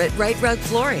floor at Right Rug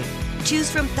Flooring.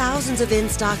 Choose from thousands of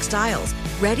in-stock styles,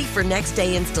 ready for next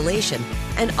day installation,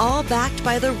 and all backed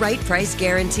by the right price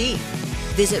guarantee.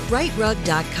 Visit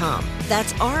rightrug.com.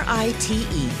 That's RITERUG.com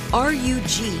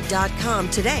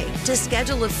today to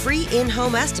schedule a free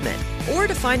in-home estimate or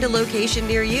to find a location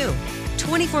near you.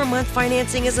 24-month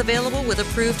financing is available with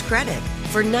approved credit.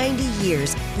 For 90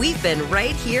 years, we've been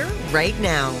right here, right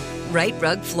now. Right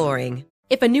Rug Flooring.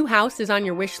 If a new house is on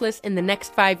your wish list in the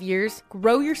next 5 years,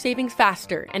 grow your savings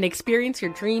faster and experience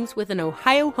your dreams with an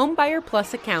Ohio Homebuyer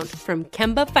Plus account from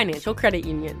Kemba Financial Credit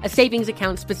Union. A savings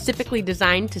account specifically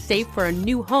designed to save for a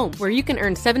new home where you can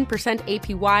earn 7%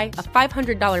 APY, a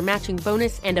 $500 matching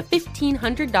bonus, and a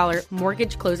 $1,500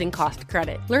 mortgage closing cost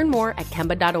credit. Learn more at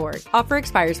Kemba.org. Offer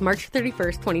expires March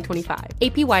 31st, 2025.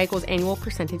 APY equals annual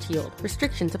percentage yield.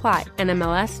 Restrictions apply.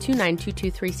 NMLS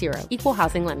 292230. Equal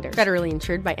housing lender. Federally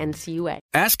insured by NCUA.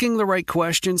 Asking the right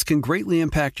questions can greatly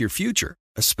impact your future,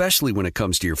 especially when it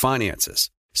comes to your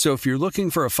finances. So if you're looking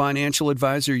for a financial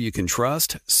advisor you can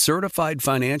trust, certified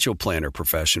financial planner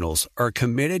professionals are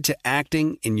committed to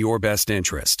acting in your best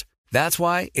interest. That's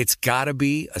why it's got to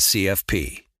be a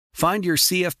CFP. Find your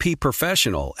CFP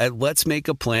professional at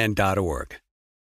letsmakeaplan.org.